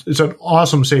true. It's an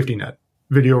awesome safety net,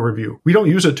 video review. We don't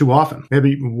use it too often,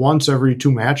 maybe once every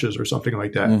 2 matches or something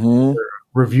like that.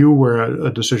 Review where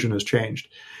a decision has changed.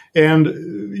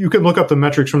 And you can look up the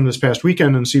metrics from this past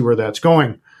weekend and see where that's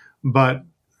going. But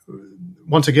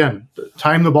once again,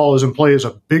 time the ball is in play is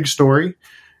a big story,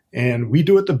 and we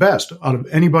do it the best out of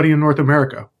anybody in North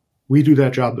America We do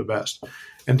that job the best.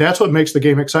 And that's what makes the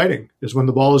game exciting, is when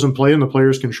the ball is in play and the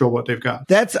players can show what they've got.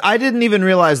 I didn't even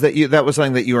realize that was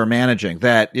something that you were managing,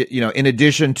 that, in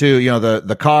addition to,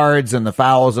 the cards and the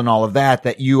fouls and all of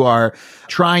that you are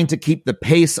trying to keep the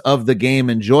pace of the game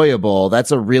enjoyable.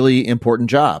 That's a really important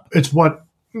job. It's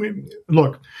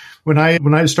look, when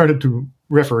I started to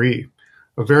referee,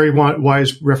 a very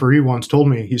wise referee once told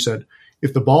me, he said,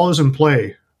 if the ball is in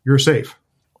play, you're safe.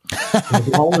 If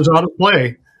the ball is out of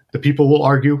play, the people will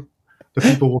argue. The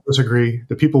people will disagree.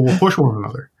 The people will push one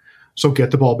another. So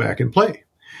get the ball back in play.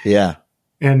 Yeah.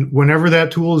 And whenever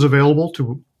that tool is available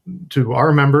to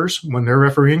our members when they're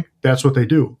refereeing, that's what they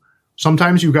do.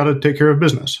 Sometimes you've got to take care of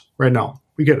business right now.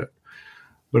 We get it.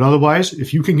 But otherwise,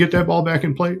 if you can get that ball back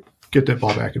in play, get that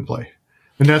ball back in play.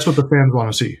 And that's what the fans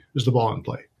want to see, is the ball in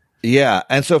play. Yeah.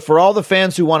 And so for all the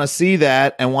fans who want to see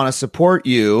that and want to support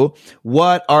you,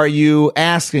 what are you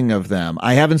asking of them?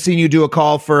 I haven't seen you do a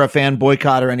call for a fan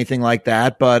boycott or anything like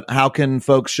that, but how can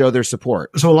folks show their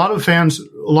support? So a lot of fans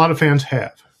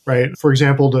have, right? For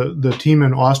example, the team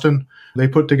in Austin, they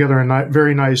put together a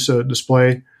very nice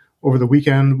display over the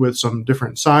weekend with some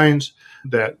different signs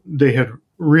that they had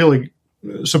really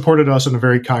supported us in a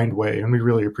very kind way. And we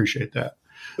really appreciate that.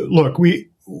 Look,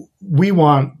 we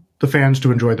want the fans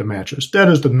to enjoy the matches. That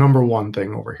is the number one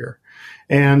thing over here.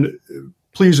 And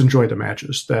please enjoy the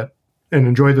matches and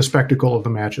enjoy the spectacle of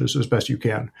the matches as best you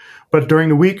can. But during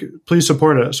the week, please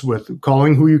support us with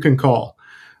calling who you can call,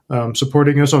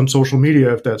 supporting us on social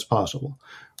media if that's possible,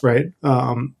 right?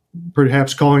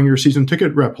 Perhaps calling your season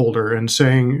ticket rep holder and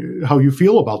saying how you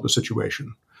feel about the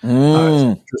situation. It's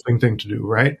an interesting thing to do,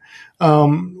 right?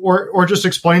 Or just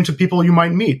explain to people you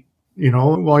might meet,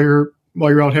 while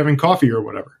you're out having coffee or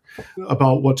whatever,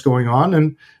 about what's going on.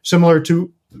 And similar to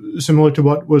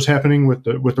what was happening with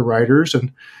the writers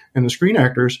and the screen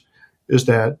actors, is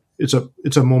that it's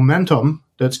a momentum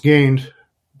that's gained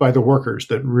by the workers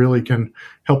that really can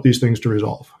help these things to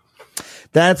resolve.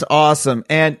 That's awesome.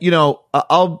 And,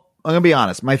 I'm going to be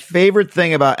honest. My favorite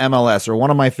thing about MLS, or one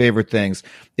of my favorite things,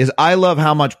 is I love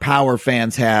how much power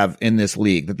fans have in this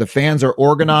league, that the fans are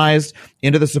organized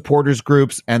into the supporters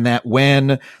groups, and that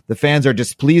when the fans are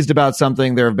displeased about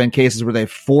something, there have been cases where they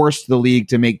forced the league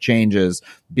to make changes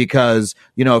because,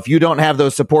 if you don't have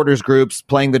those supporters groups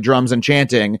playing the drums and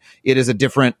chanting, it is a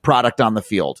different product on the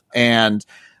field. And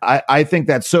I think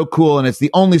that's so cool. And it's the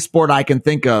only sport I can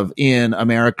think of in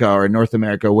America or in North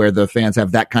America where the fans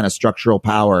have that kind of structural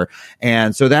power.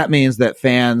 And so that means that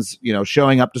fans,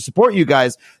 showing up to support you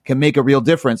guys can make a real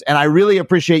difference. And I really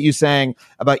appreciate you saying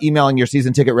about emailing your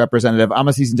season ticket representative. I'm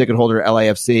a season ticket holder at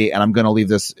LAFC, and I'm going to leave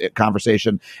this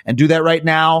conversation and do that right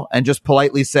now and just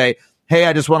politely say, hey,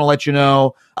 I just want to let you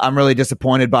know I'm really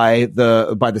disappointed by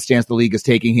the stance the league is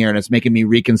taking here, and it's making me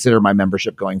reconsider my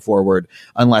membership going forward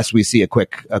unless we see a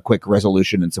quick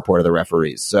resolution in support of the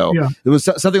referees. So It was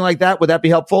something like that. Would that be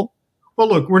helpful? Well,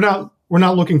 look, we're not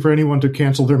looking for anyone to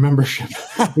cancel their membership.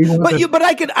 But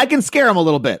I can scare them a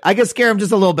little bit. I can scare them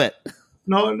just a little bit.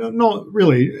 No,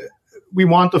 really. We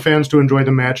want the fans to enjoy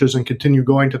the matches and continue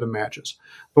going to the matches.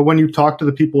 But when you talk to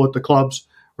the people at the clubs,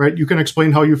 right, you can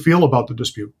explain how you feel about the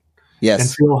dispute. Yes.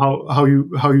 And feel how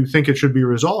you think it should be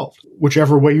resolved,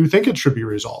 whichever way you think it should be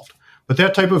resolved. But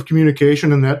that type of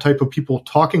communication and that type of people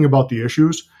talking about the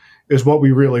issues is what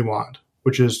we really want,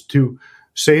 which is to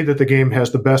say that the game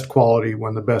has the best quality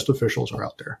when the best officials are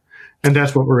out there. And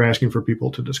that's what we're asking for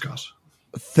people to discuss.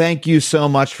 Thank you so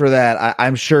much for that.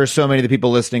 I'm sure so many of the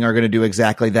people listening are going to do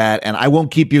exactly that. And I won't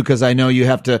keep you because I know you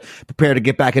have to prepare to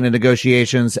get back into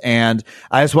negotiations. And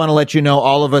I just want to let you know,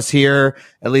 all of us here,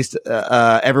 at least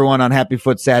everyone on Happy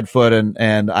Foot, Sad Foot,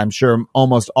 and I'm sure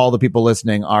almost all the people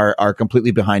listening are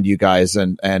completely behind you guys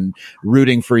and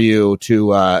rooting for you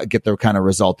to get the kind of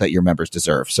result that your members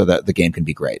deserve so that the game can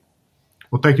be great.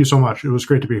 Well, thank you so much. It was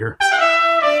great to be here.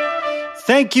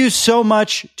 Thank you so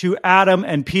much to Adam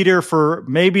and Peter for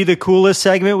maybe the coolest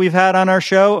segment we've had on our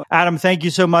show. Adam, thank you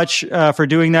so much for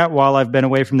doing that while I've been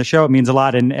away from the show. It means a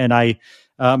lot, and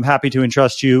I'm happy to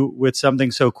entrust you with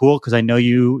something so cool because I know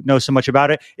you know so much about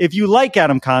it. If you like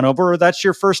Adam Conover, or that's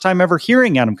your first time ever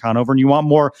hearing Adam Conover and you want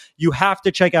more, you have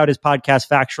to check out his podcast,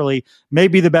 Factually.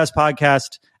 Maybe the best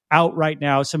podcast out right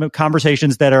now. Some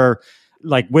conversations that are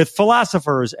like with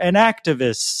philosophers and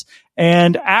activists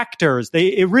and actors.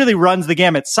 It really runs the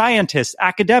gamut. Scientists,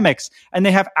 academics, and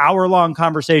they have hour-long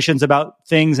conversations about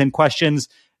things and questions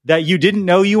that you didn't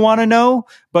know you want to know,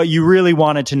 but you really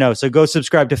wanted to know. So go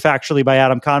subscribe to Factually by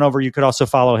Adam Conover. You could also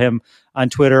follow him on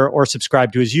Twitter or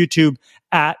subscribe to his YouTube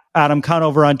at Adam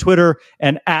Conover on Twitter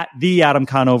and at The Adam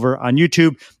Conover on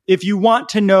YouTube. If you want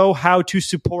to know how to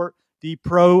support the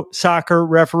Pro Soccer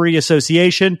Referee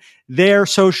Association. Their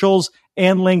socials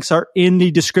and links are in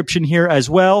the description here as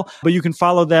well, but you can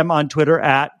follow them on Twitter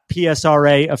at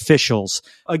PSRA Officials.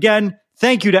 Again,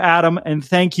 thank you to Adam and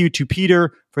thank you to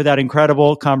Peter for that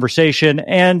incredible conversation.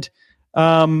 And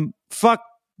fuck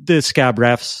the scab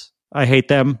refs. I hate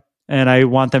them and I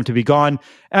want them to be gone.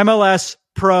 MLS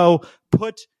Pro,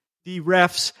 put the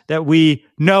refs that we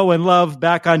know and love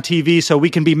back on TV so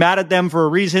we can be mad at them for a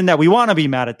reason that we want to be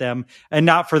mad at them and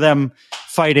not for them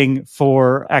fighting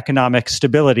for economic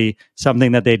stability,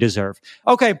 something that they deserve.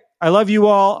 Okay, I love you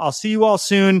all. I'll see you all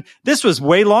soon. This was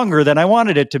way longer than I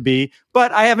wanted it to be,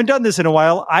 but I haven't done this in a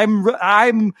while.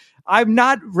 I'm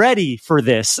not ready for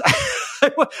this.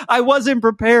 I wasn't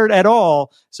prepared at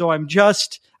all. So I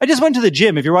just went to the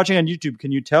gym. If you're watching on YouTube,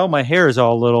 can you tell my hair is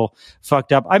all a little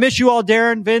fucked up? I miss you all,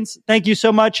 Darren, Vince. Thank you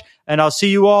so much. And I'll see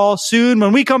you all soon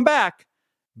when we come back.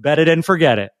 Bet it and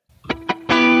forget it.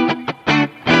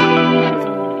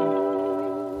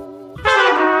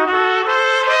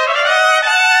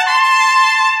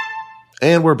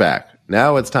 And we're back.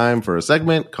 Now it's time for a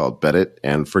segment called Bet It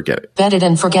and Forget It. Bet it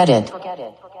and forget it.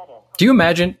 Do you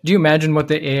imagine what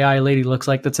the AI lady looks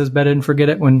like that says bet it and forget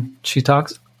it when she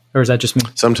talks? Or is that just me?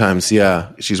 Sometimes,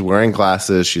 yeah. She's wearing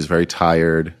glasses. She's very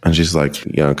tired. And she's like,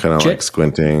 kind of like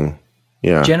squinting.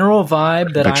 Yeah. General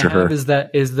vibe that Picture I have her.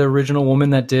 is the original woman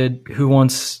that did Who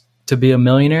Wants to Be a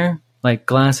Millionaire? Like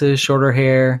glasses, shorter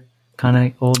hair, kind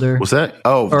of older. Was that?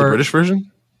 Oh, the British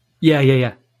version? Yeah.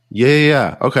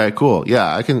 Yeah. Okay, cool.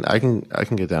 Yeah, I can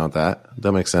get down with that.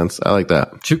 That makes sense. I like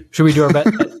that. Should we do our bet?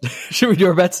 Should we do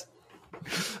our bets?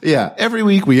 Yeah, every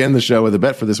week we end the show with a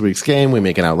bet for this week's game. We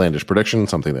make an outlandish prediction,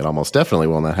 something that almost definitely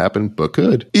will not happen, but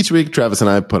could. Each week, Travis and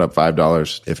I put up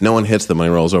 $5. If no one hits, the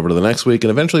money rolls over to the next week, and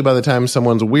eventually by the time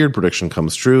someone's weird prediction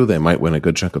comes true, they might win a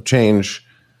good chunk of change.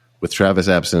 With Travis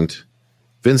absent,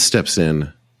 Vince steps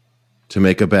in to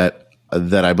make a bet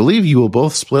that I believe you will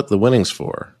both split the winnings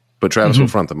for, but Travis will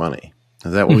front the money.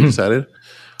 Is that what we decided?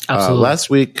 Absolutely. Last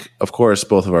week, of course,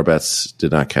 both of our bets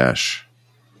did not cash.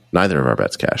 Neither of our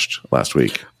bets cashed last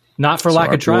week. Not for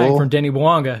lack of trying from Denny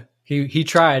Bouanga. He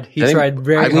tried. He tried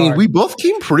very hard. I mean, we both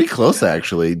came pretty close,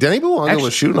 actually. Denny Bouanga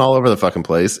was shooting all over the fucking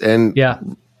place. And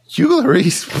Hugo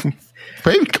Lloris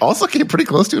also came pretty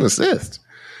close to an assist.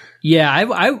 Yeah,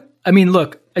 I mean,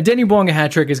 look, a Denny Bouanga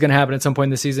hat trick is going to happen at some point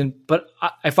this season. But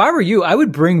if I were you, I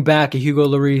would bring back a Hugo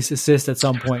Lloris assist at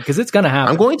some point because it's going to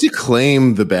happen. I'm going to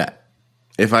claim the bet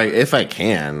if I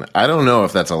can. I don't know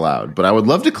if that's allowed, but I would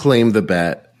love to claim the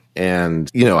bet and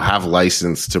have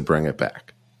license to bring it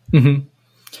back. Mm-hmm.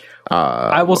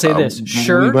 I will say this: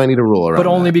 sure, we might need a rule around, but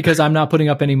only that. because I'm not putting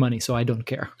up any money, so I don't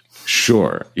care.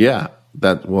 Sure, yeah.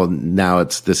 Now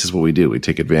this is what we do. We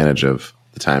take advantage of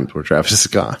the times where Travis is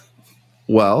gone.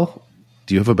 Well,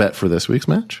 do you have a bet for this week's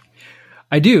match?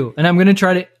 I do, and I'm going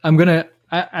to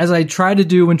as I try to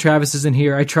do when Travis isn't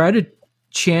here, I try to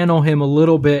channel him a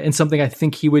little bit in something I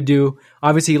think he would do.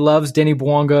 Obviously, he loves Denny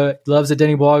Bouanga,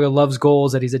 loves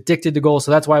goals, that he's addicted to goals,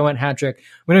 so that's why I went hat trick.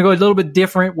 I'm going to go a little bit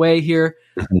different way here.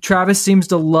 Travis seems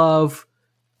to love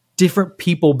different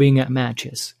people being at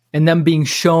matches and them being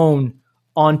shown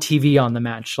on TV on the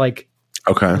match, like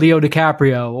Leo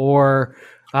DiCaprio or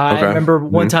I remember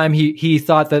one time he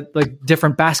thought that like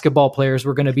different basketball players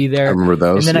were going to be there. I remember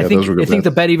those. And then I think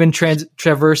the bet even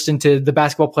traversed into the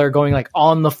basketball player going like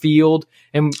on the field.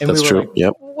 And that's we were true. Like,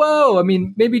 yep. Whoa. I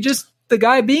mean, maybe just the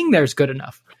guy being there is good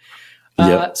enough.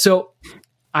 So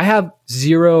I have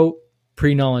zero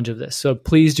pre-knowledge of this. So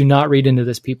please do not read into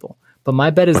this, people. But my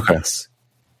bet is this.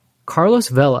 Carlos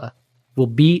Vela will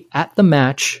be at the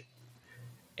match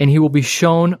and he will be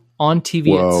shown on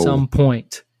TV at some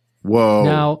point. Whoa.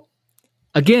 Now,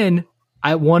 again,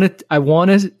 I want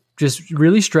to just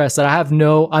really stress that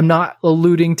I'm not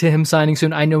alluding to him signing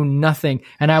soon. I know nothing.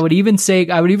 And I would even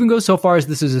go so far as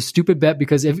this is a stupid bet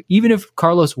because even if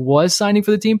Carlos was signing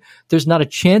for the team, there's not a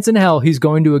chance in hell he's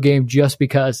going to a game just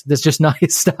because that's just not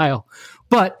his style.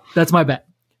 But that's my bet.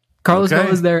 Carlos Vela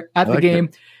is there at the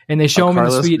game. And they show him in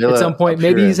the suite at some point.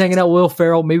 Maybe he's hanging out with Will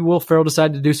Ferrell. Maybe Will Ferrell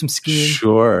decided to do some skiing.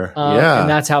 Sure. Yeah. And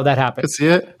that's how that happened. I see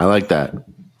it. I like that.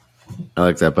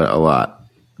 Bet a lot.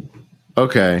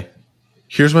 Okay.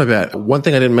 Here's my bet. One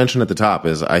thing I didn't mention at the top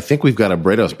is I think we've got a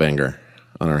Bredos banger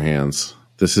on our hands.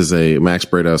 This is a Max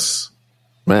Bredos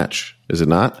match, is it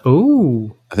not?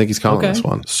 Ooh. I think he's calling this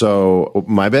one. So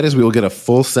my bet is we will get a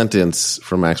full sentence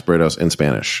from Max Bredos in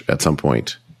Spanish at some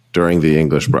point during the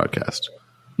English broadcast.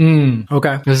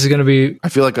 Okay. This is going to be... I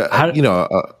feel like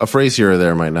a phrase here or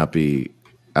there might not be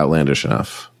outlandish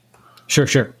enough.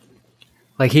 Sure.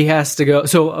 Like he has to go...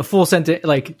 So a full sentence,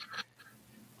 like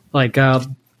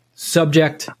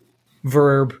subject,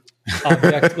 verb,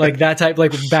 object, like that type,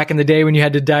 like back in the day when you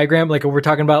had to diagram, like we're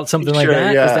talking about something like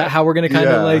that. Yeah. Is that how we're going to kind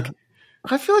of like?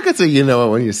 I feel like it's a you know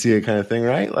it when you see it kind of thing,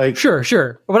 right? Like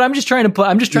sure. But I'm just trying to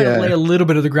lay a little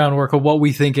bit of the groundwork of what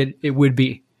we think it would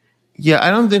be. Yeah, I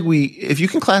don't think if you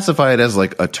can classify it as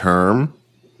like a term,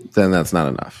 then that's not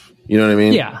enough. You know what I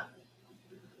mean? Yeah.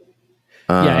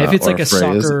 If it's like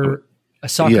a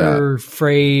soccer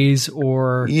phrase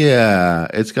or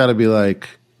it's got to be like,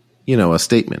 a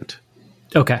statement.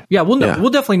 Okay. Yeah, we'll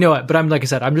definitely know it. But I'm like I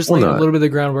said, I'm just laying a little bit of the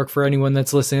groundwork for anyone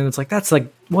that's listening. That's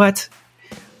like what?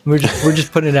 We're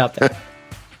just putting it out there.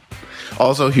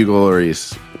 Also, Hugo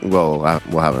Lloris will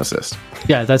have an assist.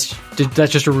 Yeah, that's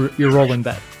just your rolling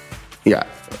bet. Yeah,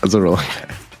 that's a rolling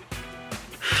bet.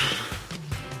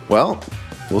 Well,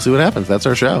 we'll see what happens. That's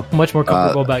our show. Much more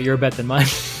comfortable about your bet than mine.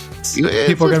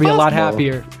 People are going to be a lot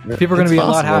happier. People are going to be a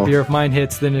lot happier if mine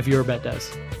hits than if your bet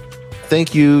does.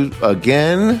 Thank you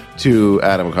again to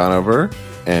Adam Conover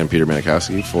and Peter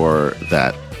Manikowski for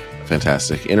that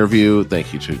fantastic interview.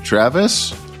 Thank you to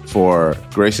Travis for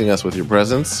gracing us with your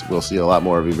presence. We'll see a lot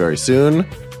more of you very soon.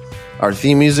 Our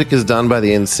theme music is done by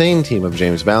the insane team of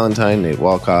James Valentine, Nate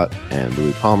Walcott, and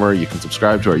Louis Palmer. You can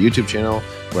subscribe to our YouTube channel,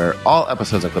 where all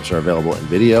episodes and clips are available in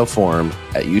video form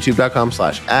at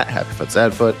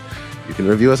youtube.com/@HappyFootSadFoot. You can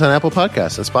review us on Apple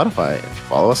Podcasts and Spotify. If you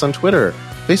follow us on Twitter,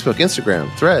 Facebook,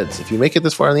 Instagram, Threads. If you make it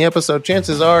this far in the episode,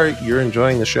 chances are you're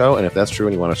enjoying the show. And if that's true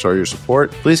and you want to show your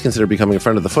support, please consider becoming a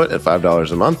friend of the Foot at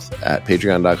 $5 a month at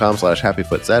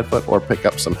patreon.com/HappyFootSadFoot, or pick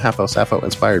up some Half Sappho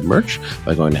inspired merch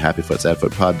by going to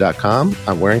happyfootsadfootpod.com.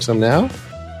 I'm wearing some now.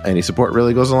 Any support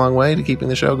really goes a long way to keeping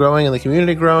the show growing and the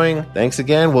community growing. Thanks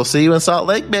again. We'll see you in Salt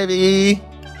Lake, baby.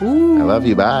 Ooh. I love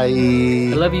you. Bye.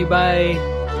 I love you. Bye.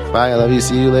 Bye. I love you.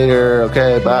 See you later.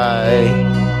 Okay.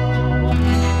 Bye.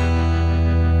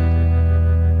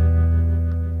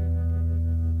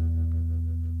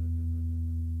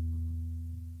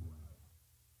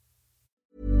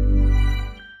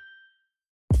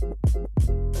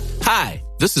 Hi,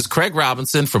 this is Craig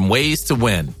Robinson from Ways to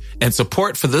Win, and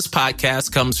support for this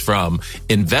podcast comes from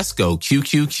Invesco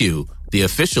QQQ, the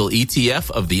official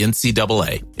ETF of the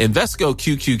NCAA. Invesco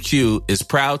QQQ is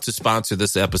proud to sponsor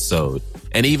this episode,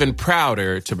 and even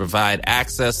prouder to provide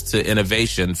access to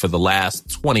innovation for the last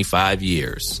 25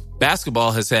 years.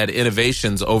 Basketball has had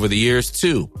innovations over the years,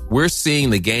 too. We're seeing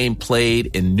the game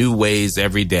played in new ways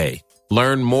every day.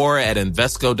 Learn more at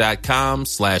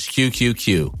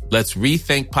Invesco.com/QQQ. Let's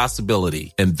rethink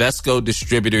possibility. Invesco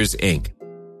Distributors, Inc.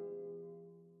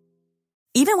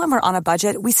 Even when we're on a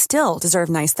budget, we still deserve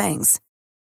nice things.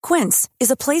 Quince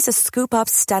is a place to scoop up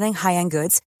stunning high-end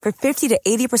goods for 50 to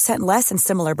 80% less than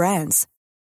similar brands.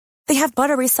 They have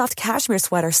buttery soft cashmere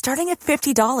sweaters starting at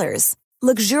 $50,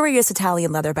 luxurious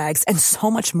Italian leather bags, and so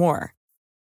much more.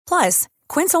 Plus,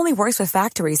 Quince only works with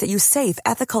factories that use safe,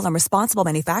 ethical, and responsible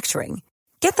manufacturing.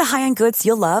 Get the high-end goods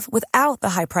you'll love without the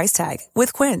high price tag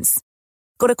with Quince.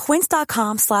 Go to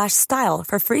quince.com/style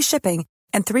for free shipping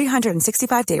and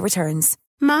 365-day returns.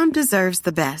 Mom deserves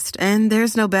the best, and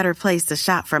there's no better place to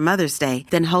shop for Mother's Day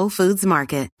than Whole Foods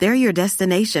Market. They're your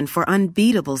destination for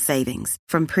unbeatable savings,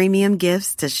 from premium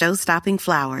gifts to show-stopping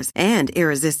flowers and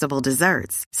irresistible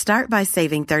desserts. Start by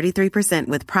saving 33%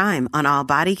 with Prime on all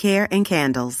body care and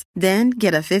candles. Then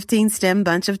get a 15-stem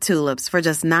bunch of tulips for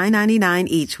just $9.99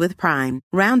 each with Prime.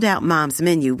 Round out Mom's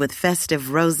menu with festive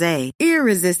rosé,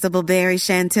 irresistible berry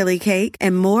chantilly cake,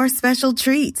 and more special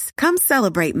treats. Come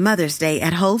celebrate Mother's Day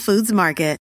at Whole Foods Market.